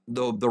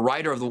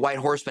rider of the white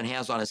horseman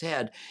has on his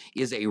head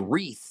is a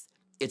wreath.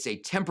 It's a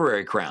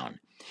temporary crown.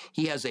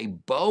 He has a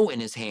bow in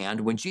his hand.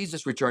 When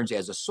Jesus returns, he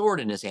has a sword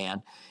in his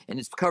hand, and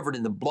it's covered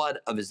in the blood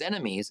of his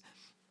enemies.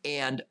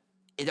 And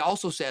it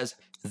also says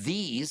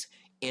these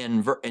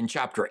in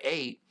chapter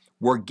 8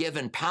 were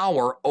given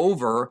power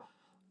over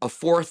a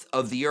fourth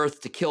of the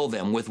earth to kill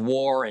them with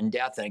war and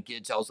death. And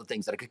it tells the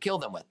things that it could kill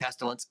them with,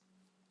 pestilence,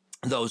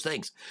 those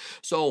things.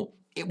 So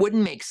it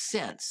wouldn't make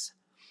sense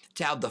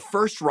to have the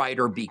first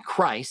rider be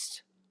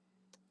Christ,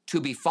 to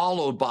be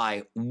followed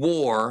by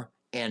war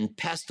and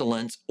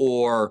pestilence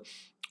or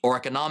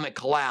economic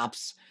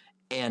collapse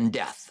and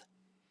death.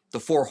 The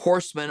four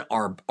horsemen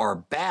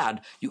are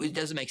bad. It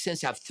doesn't make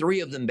sense to have three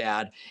of them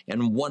bad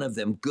and one of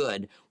them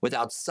good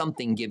without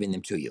something giving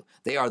them to you.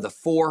 They are the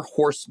four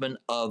horsemen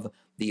of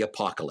the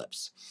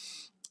apocalypse.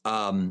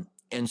 And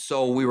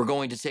so we were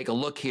going to take a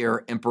look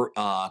here,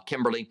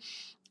 Kimberly,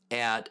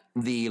 at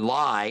the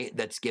lie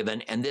that's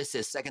given. And this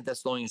is 2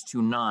 Thessalonians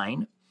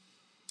 2:9.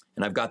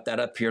 And I've got that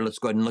up here. Let's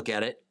go ahead and look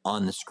at it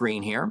on the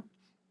screen here.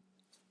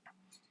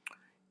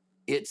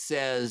 It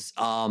says,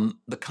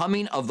 the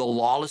coming of the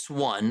lawless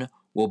one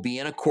will be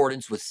in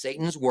accordance with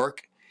Satan's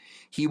work.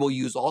 He will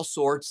use all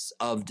sorts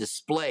of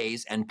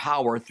displays and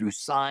power through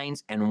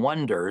signs and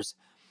wonders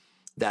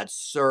that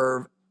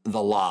serve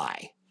the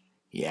lie.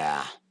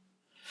 Yeah,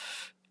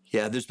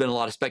 there's been a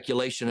lot of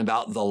speculation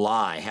about the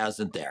lie,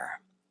 hasn't there?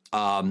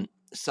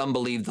 Some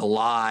believe the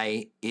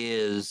lie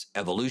is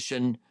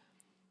evolution.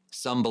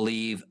 Some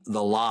believe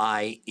the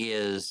lie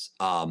is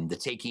the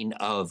taking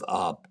of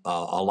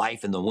a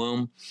life in the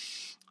womb,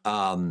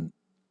 a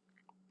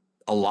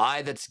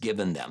lie that's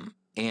given them.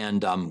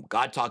 And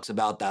God talks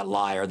about that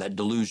lie or that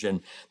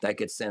delusion that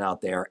gets sent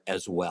out there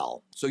as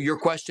well. So your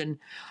question,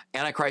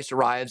 Antichrist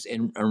arrives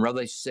in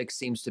Revelation 6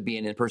 seems to be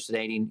an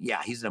impersonating.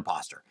 Yeah, he's an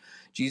imposter.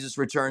 Jesus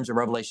returns in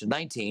Revelation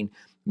 19.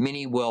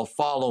 Many will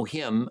follow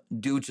him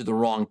due to the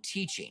wrong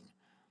teaching.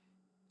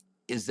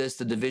 Is this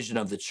the division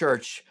of the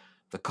church,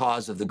 the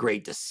cause of the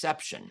great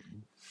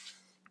deception?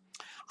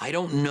 I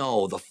don't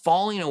know. The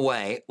falling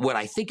away, what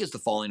I think is the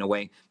falling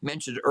away,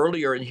 mentioned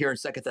earlier in here in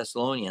 2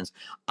 Thessalonians,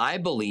 I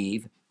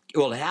believe,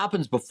 well, it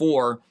happens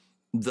before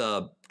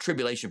the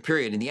tribulation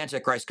period, and the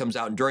Antichrist comes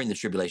out during the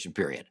tribulation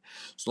period.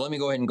 So let me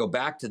go ahead and go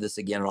back to this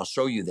again, and I'll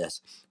show you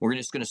this. We're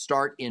just going to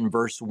start in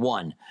verse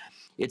 1.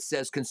 It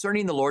says,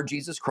 concerning the Lord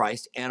Jesus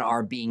Christ and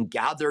our being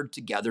gathered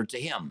together to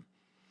him.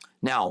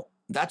 Now,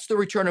 that's the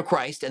return of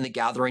Christ and the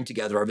gathering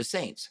together of his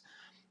saints.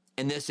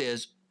 And this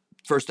is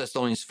 1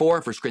 Thessalonians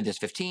 4, 1 Corinthians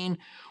 15,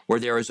 where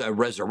there is a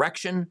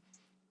resurrection,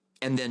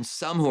 and then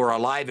some who are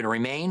alive and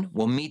remain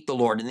will meet the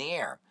Lord in the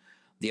air.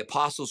 The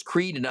Apostles'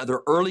 Creed and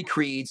other early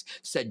creeds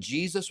said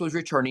Jesus was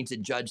returning to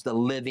judge the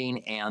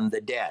living and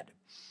the dead.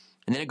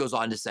 And then it goes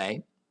on to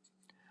say,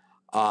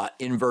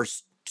 in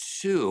verse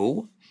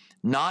 2,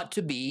 not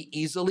to be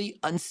easily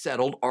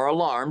unsettled or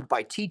alarmed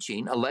by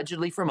teaching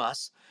allegedly from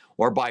us,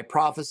 or by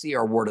prophecy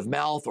or word of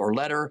mouth or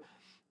letter,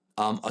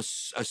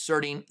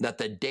 asserting that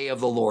the day of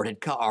the Lord had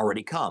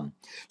already come.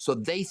 So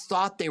they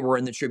thought they were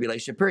in the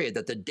tribulation period,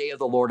 that the day of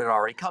the Lord had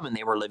already come and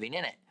they were living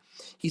in it.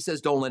 He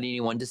says, don't let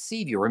anyone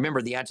deceive you.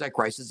 Remember, the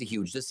Antichrist is a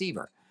huge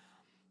deceiver.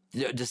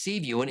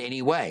 Deceive you in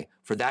any way,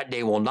 for that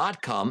day will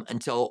not come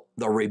until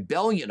the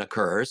rebellion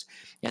occurs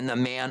and the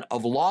man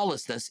of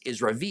lawlessness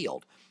is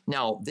revealed.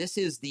 Now, this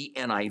is the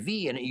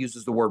NIV, and it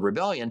uses the word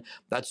rebellion.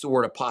 That's the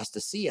word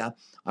apostasia.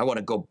 I want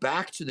to go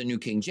back to the New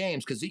King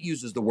James because it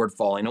uses the word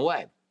falling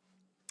away,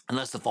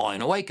 unless the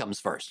falling away comes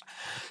first.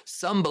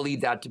 Some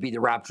believe that to be the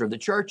rapture of the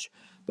church,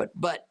 but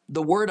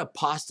the word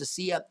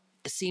apostasia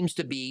seems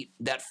to be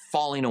that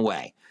falling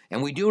away.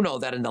 And we do know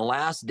that in the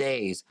last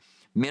days,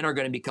 men are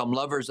going to become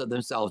lovers of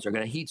themselves. They're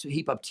going to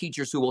heap up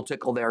teachers who will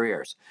tickle their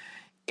ears.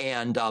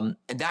 And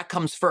that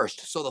comes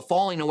first. So the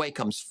falling away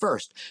comes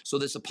first. So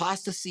this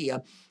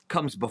apostasia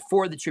comes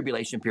before the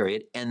tribulation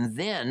period, and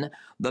then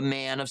the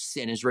man of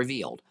sin is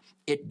revealed.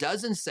 It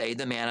doesn't say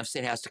the man of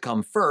sin has to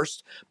come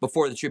first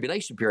before the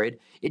tribulation period.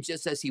 It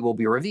just says he will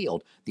be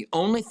revealed. The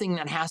only thing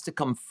that has to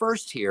come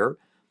first here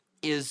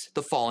is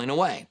the falling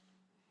away.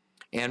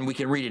 And we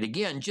can read it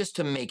again just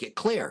to make it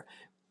clear.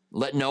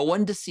 Let no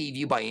one deceive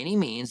you by any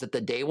means, that the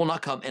day will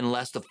not come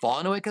unless the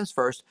falling away comes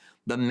first,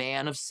 the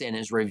man of sin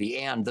is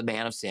revealed, and the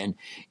man of sin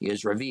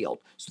is revealed.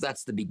 So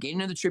that's the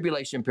beginning of the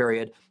tribulation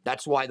period.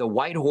 That's why the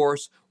white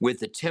horse with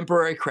the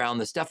temporary crown,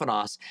 the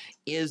Stephanos,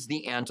 is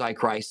the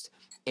Antichrist.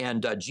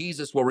 And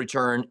Jesus will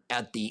return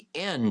at the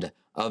end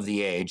of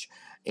the age.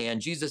 And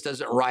Jesus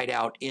doesn't ride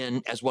out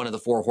in as one of the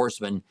four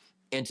horsemen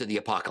into the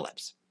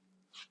apocalypse.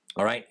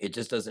 All right, it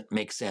just doesn't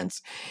make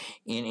sense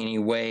in any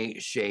way,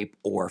 shape,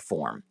 or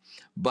form.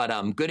 But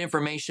good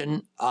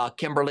information,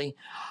 Kimberly.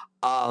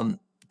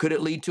 Could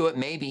it lead to it?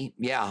 Maybe.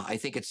 Yeah, I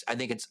think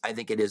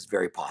it is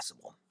very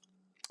possible.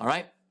 All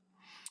right.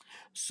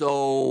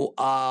 So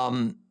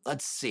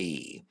let's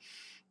see.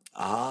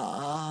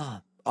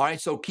 All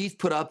right. So Keith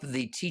put up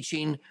the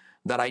teaching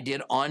that I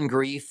did on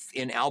grief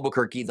in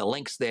Albuquerque. The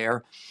link's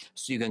there,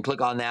 so you can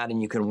click on that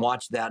and you can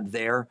watch that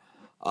there.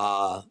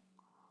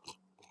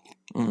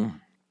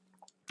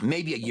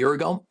 Maybe a year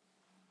ago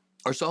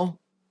or so,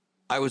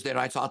 I was there and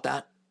I taught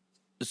that.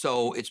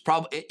 So it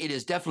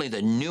is definitely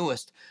the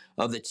newest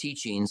of the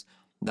teachings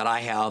that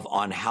I have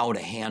on how to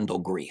handle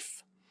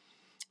grief.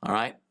 All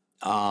right.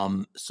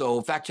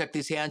 So Fact Check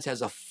These Hands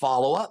has a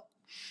follow-up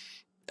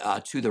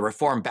to the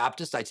Reformed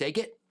Baptist, I take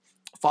it.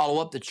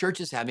 Follow-up, the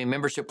church is having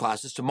membership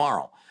classes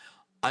tomorrow.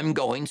 I'm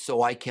going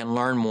so I can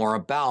learn more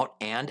about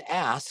and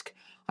ask.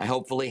 I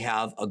hopefully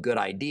have a good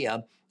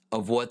idea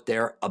of what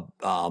they're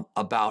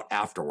about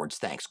afterwards.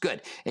 Thanks.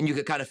 Good. And you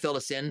could kind of fill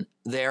us in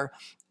there.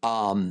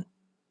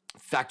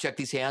 Fact Check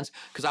These Hands,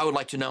 because I would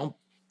like to know,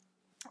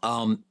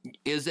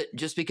 is it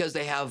just because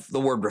they have the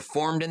word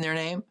Reformed in their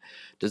name?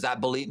 Does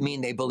that mean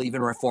they believe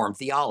in Reformed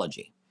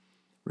theology?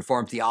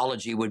 Reformed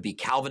theology would be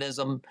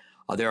Calvinism.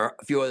 There are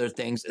a few other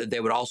things. They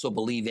would also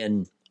believe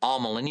in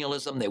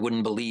all-millennialism. They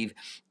wouldn't believe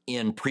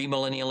in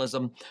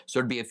premillennialism. So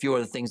there'd be a few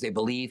other things they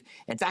believe.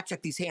 And Fact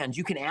Check These Hands,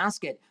 you can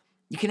ask it.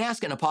 You can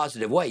ask in a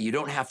positive way. You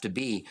don't have to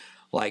be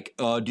like,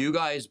 do you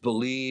guys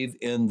believe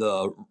in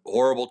the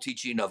horrible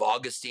teaching of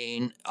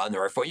Augustine on the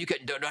Reform? You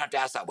don't have to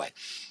ask that way.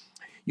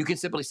 You can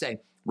simply say,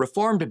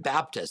 Reformed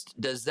Baptist,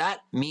 does that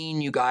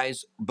mean you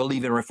guys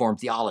believe in Reformed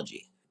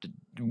theology?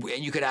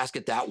 And you could ask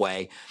it that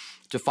way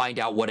to find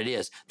out what it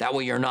is. That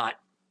way you're not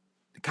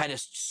kind of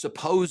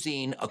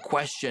supposing a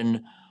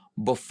question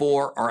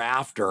before or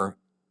after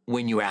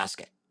when you ask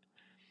it.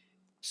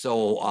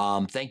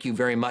 So thank you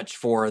very much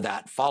for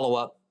that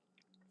follow-up.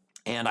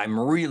 And I'm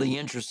really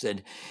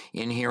interested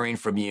in hearing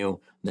from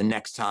you the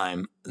next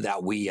time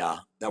that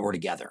we're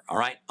together, all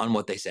right, on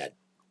what they said.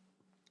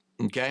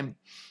 Okay.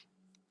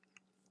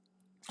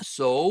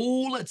 So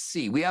let's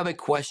see. We have a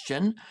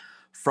question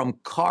from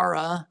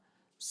Cara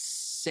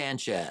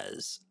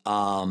Sanchez.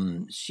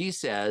 She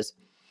says,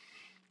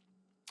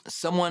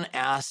 someone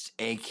asked,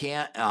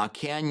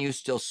 can you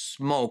still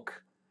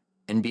smoke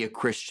and be a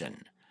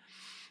Christian?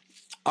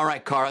 All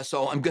right, Cara.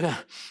 So I'm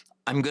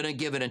gonna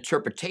give an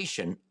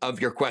interpretation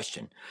of your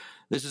question.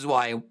 This is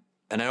why,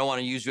 and I don't want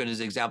to use you as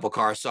an example,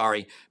 Cara,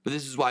 sorry, but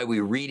this is why we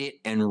read it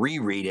and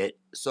reread it.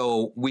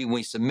 So when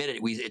we submit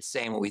it, it's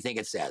saying what we think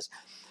it says.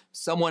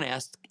 Someone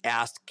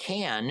asked,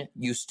 can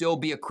you still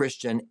be a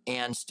Christian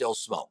and still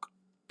smoke?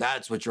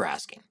 That's what you're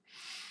asking.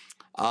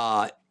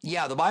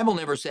 Yeah, the Bible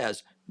never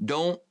says,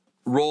 don't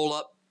roll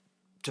up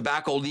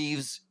tobacco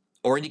leaves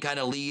or any kind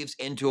of leaves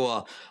into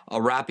a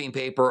wrapping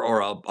paper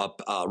or a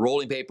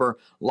rolling paper,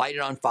 light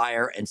it on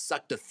fire, and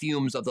suck the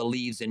fumes of the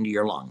leaves into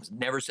your lungs. It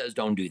never says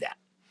don't do that.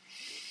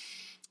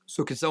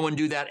 So can someone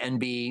do that and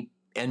be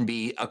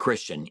a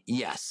Christian?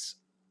 Yes.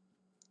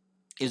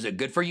 Is it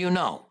good for you?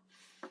 No.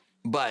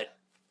 But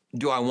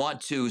do I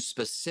want to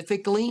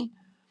specifically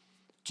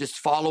just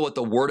follow what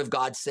the Word of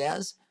God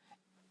says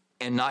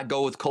and not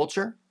go with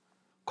culture?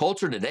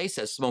 Culture today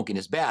says smoking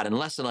is bad, and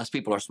less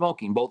people are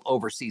smoking, both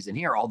overseas and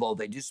here, although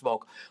they do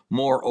smoke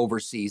more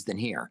overseas than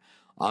here.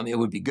 It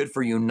would be good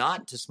for you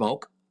not to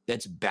smoke.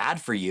 That's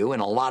bad for you in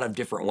a lot of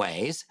different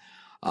ways.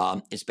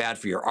 It's bad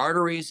for your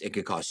arteries. It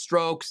could cause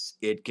strokes.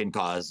 It can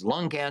cause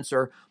lung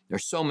cancer.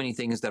 There's so many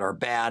things that are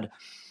bad.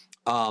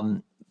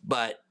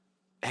 But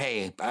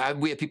hey,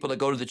 we have people that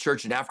go to the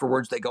church and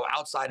afterwards they go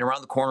outside and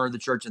around the corner of the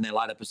church and they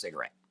light up a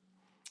cigarette.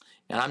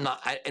 And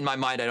in my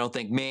mind, I don't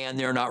think, man,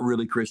 they're not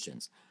really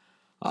Christians.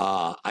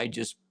 I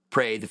just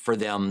pray for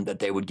them that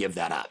they would give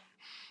that up.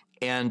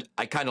 And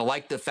I kind of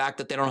like the fact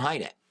that they don't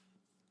hide it,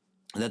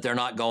 that they're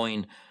not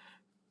going,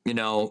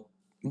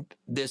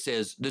 this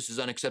is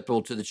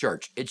unacceptable to the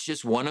church. It's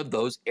just one of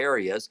those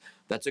areas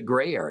that's a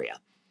gray area.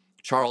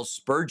 Charles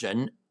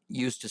Spurgeon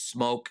used to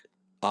smoke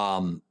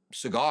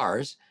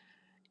cigars,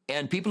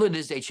 and people in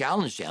his day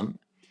challenged him.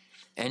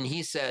 And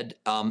he said,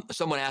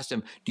 someone asked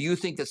him, do you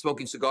think that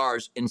smoking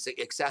cigars in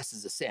excess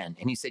is a sin?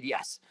 And he said,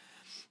 yes.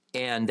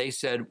 And they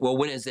said, well,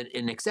 when is it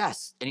in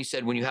excess? And he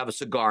said, when you have a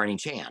cigar in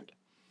each hand.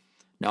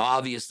 Now,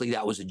 obviously,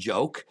 that was a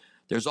joke.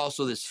 There's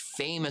also this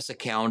famous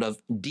account of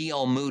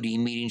D.L. Moody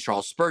meeting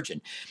Charles Spurgeon.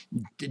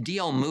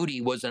 D.L. Moody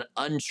was an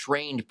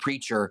untrained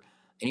preacher,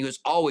 and he was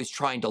always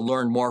trying to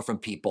learn more from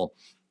people.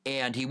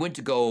 And he went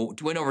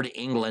over to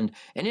England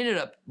and ended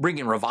up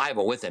bringing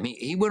revival with him.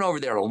 He went over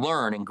there to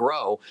learn and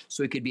grow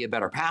so he could be a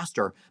better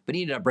pastor, but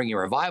he ended up bringing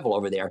revival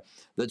over there.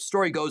 The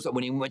story goes that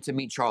when he went to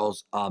meet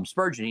Charles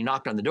Spurgeon, he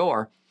knocked on the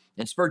door,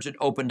 and Spurgeon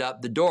opened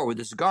up the door with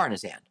a cigar in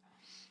his hand.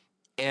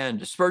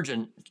 And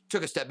Spurgeon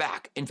took a step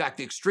back. In fact,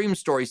 the extreme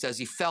story says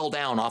he fell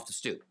down off the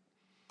stoop.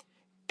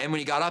 And when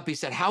he got up, he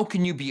said, how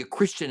can you be a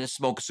Christian and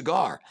smoke a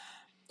cigar?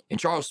 And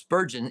Charles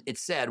Spurgeon, it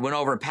said, went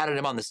over and patted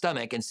him on the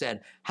stomach and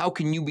said, how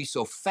can you be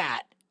so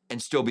fat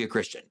and still be a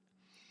Christian?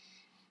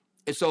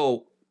 And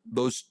so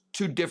those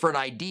two different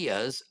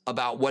ideas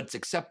about what's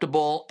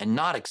acceptable and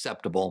not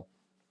acceptable.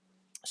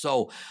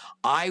 So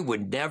I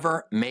would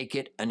never make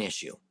it an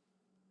issue.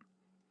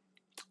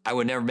 I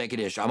would never make it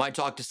an issue. I might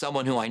talk to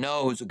someone who I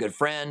know who's a good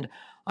friend.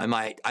 I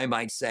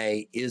might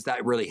say, is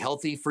that really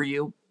healthy for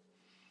you?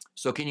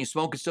 So can you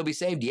smoke and still be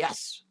saved?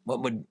 Yes.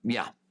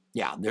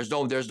 Yeah. There's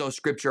no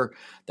scripture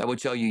that would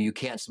tell you you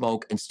can't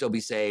smoke and still be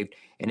saved.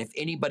 And if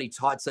anybody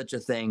taught such a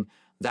thing,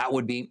 that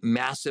would be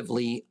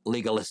massively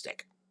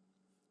legalistic.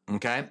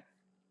 Okay.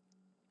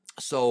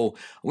 So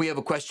we have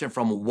a question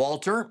from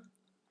Walter.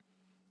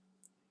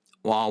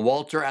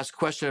 Walter asked a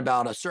question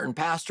about a certain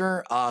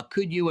pastor.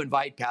 Could you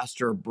invite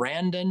Pastor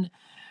Brandon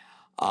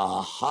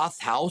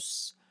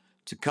Hothaus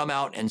to come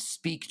out and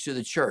speak to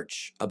the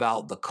church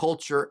about the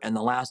culture and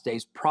the last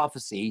days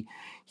prophecy?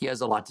 He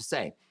has a lot to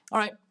say. All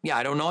right. Yeah,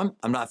 I don't know him.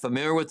 I'm not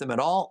familiar with him at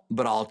all,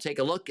 but I'll take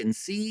a look and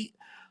see.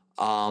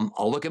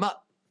 I'll look him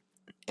up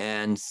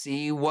and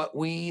see what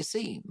we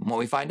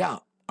find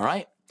out. All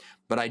right.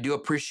 But I do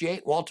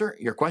appreciate, Walter,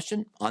 your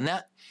question on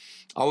that.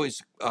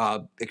 Always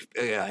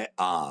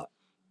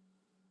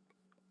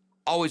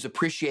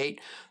appreciate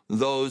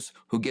those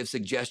who give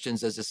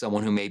suggestions as to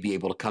someone who may be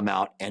able to come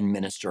out and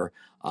minister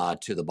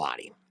to the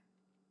body.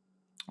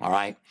 All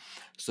right.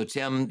 So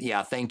Tim,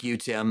 thank you,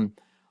 Tim.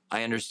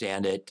 I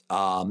understand it.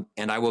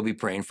 And I will be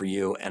praying for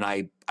you. And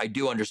I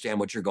do understand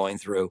what you're going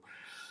through.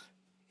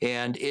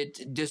 And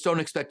just don't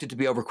expect it to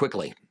be over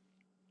quickly.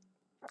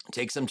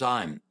 Take some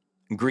time.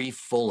 Grieve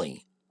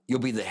fully. You'll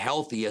be the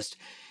healthiest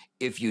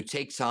if you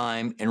take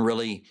time and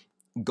really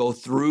go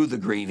through the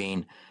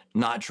grieving,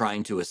 not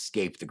trying to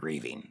escape the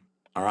grieving.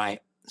 All right.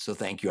 So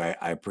thank you.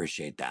 I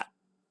appreciate that.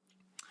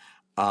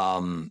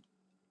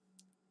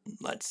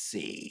 Let's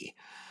see.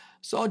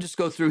 So I'll just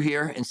go through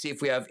here and see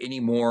if we have any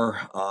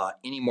more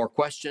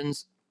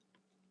questions.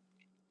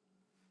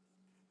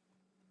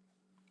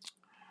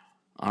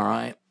 All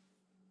right.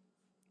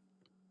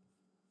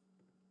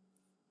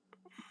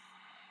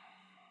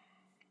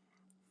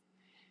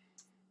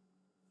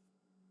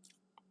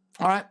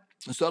 All right.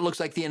 So it looks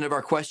like the end of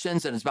our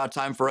questions, and it's about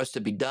time for us to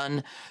be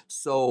done.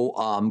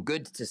 So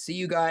good to see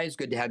you guys.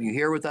 Good to have you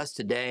here with us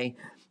today.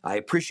 I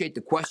appreciate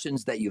the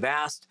questions that you've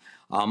asked.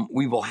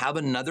 We will have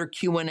another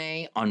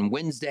Q&A on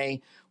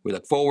Wednesday. We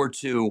look forward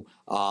to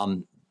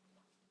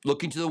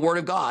looking to the Word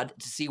of God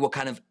to see what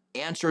kind of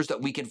answers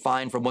that we can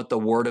find from what the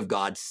Word of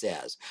God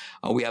says.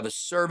 We have a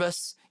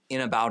service in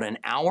about an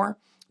hour.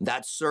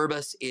 That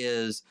service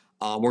is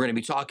we're going to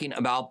be talking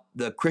about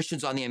the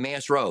Christians on the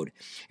Emmaus Road.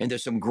 And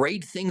there's some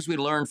great things we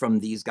learned from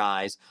these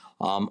guys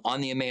on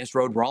the Emmaus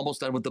Road. We're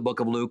almost done with the book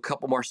of Luke, a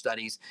couple more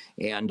studies,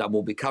 and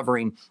we'll be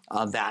covering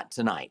that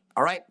tonight.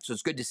 All right, so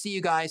it's good to see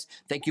you guys.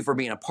 Thank you for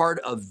being a part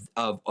of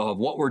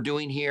what we're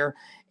doing here.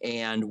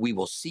 And we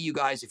will see you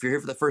guys. If you're here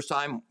for the first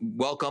time,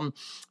 welcome.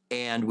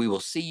 And we will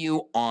see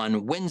you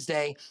on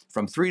Wednesday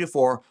from 3 to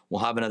 4.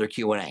 We'll have another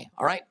Q&A.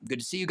 All right, good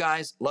to see you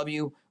guys. Love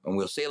you. And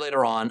we'll see you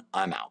later on.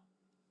 I'm out.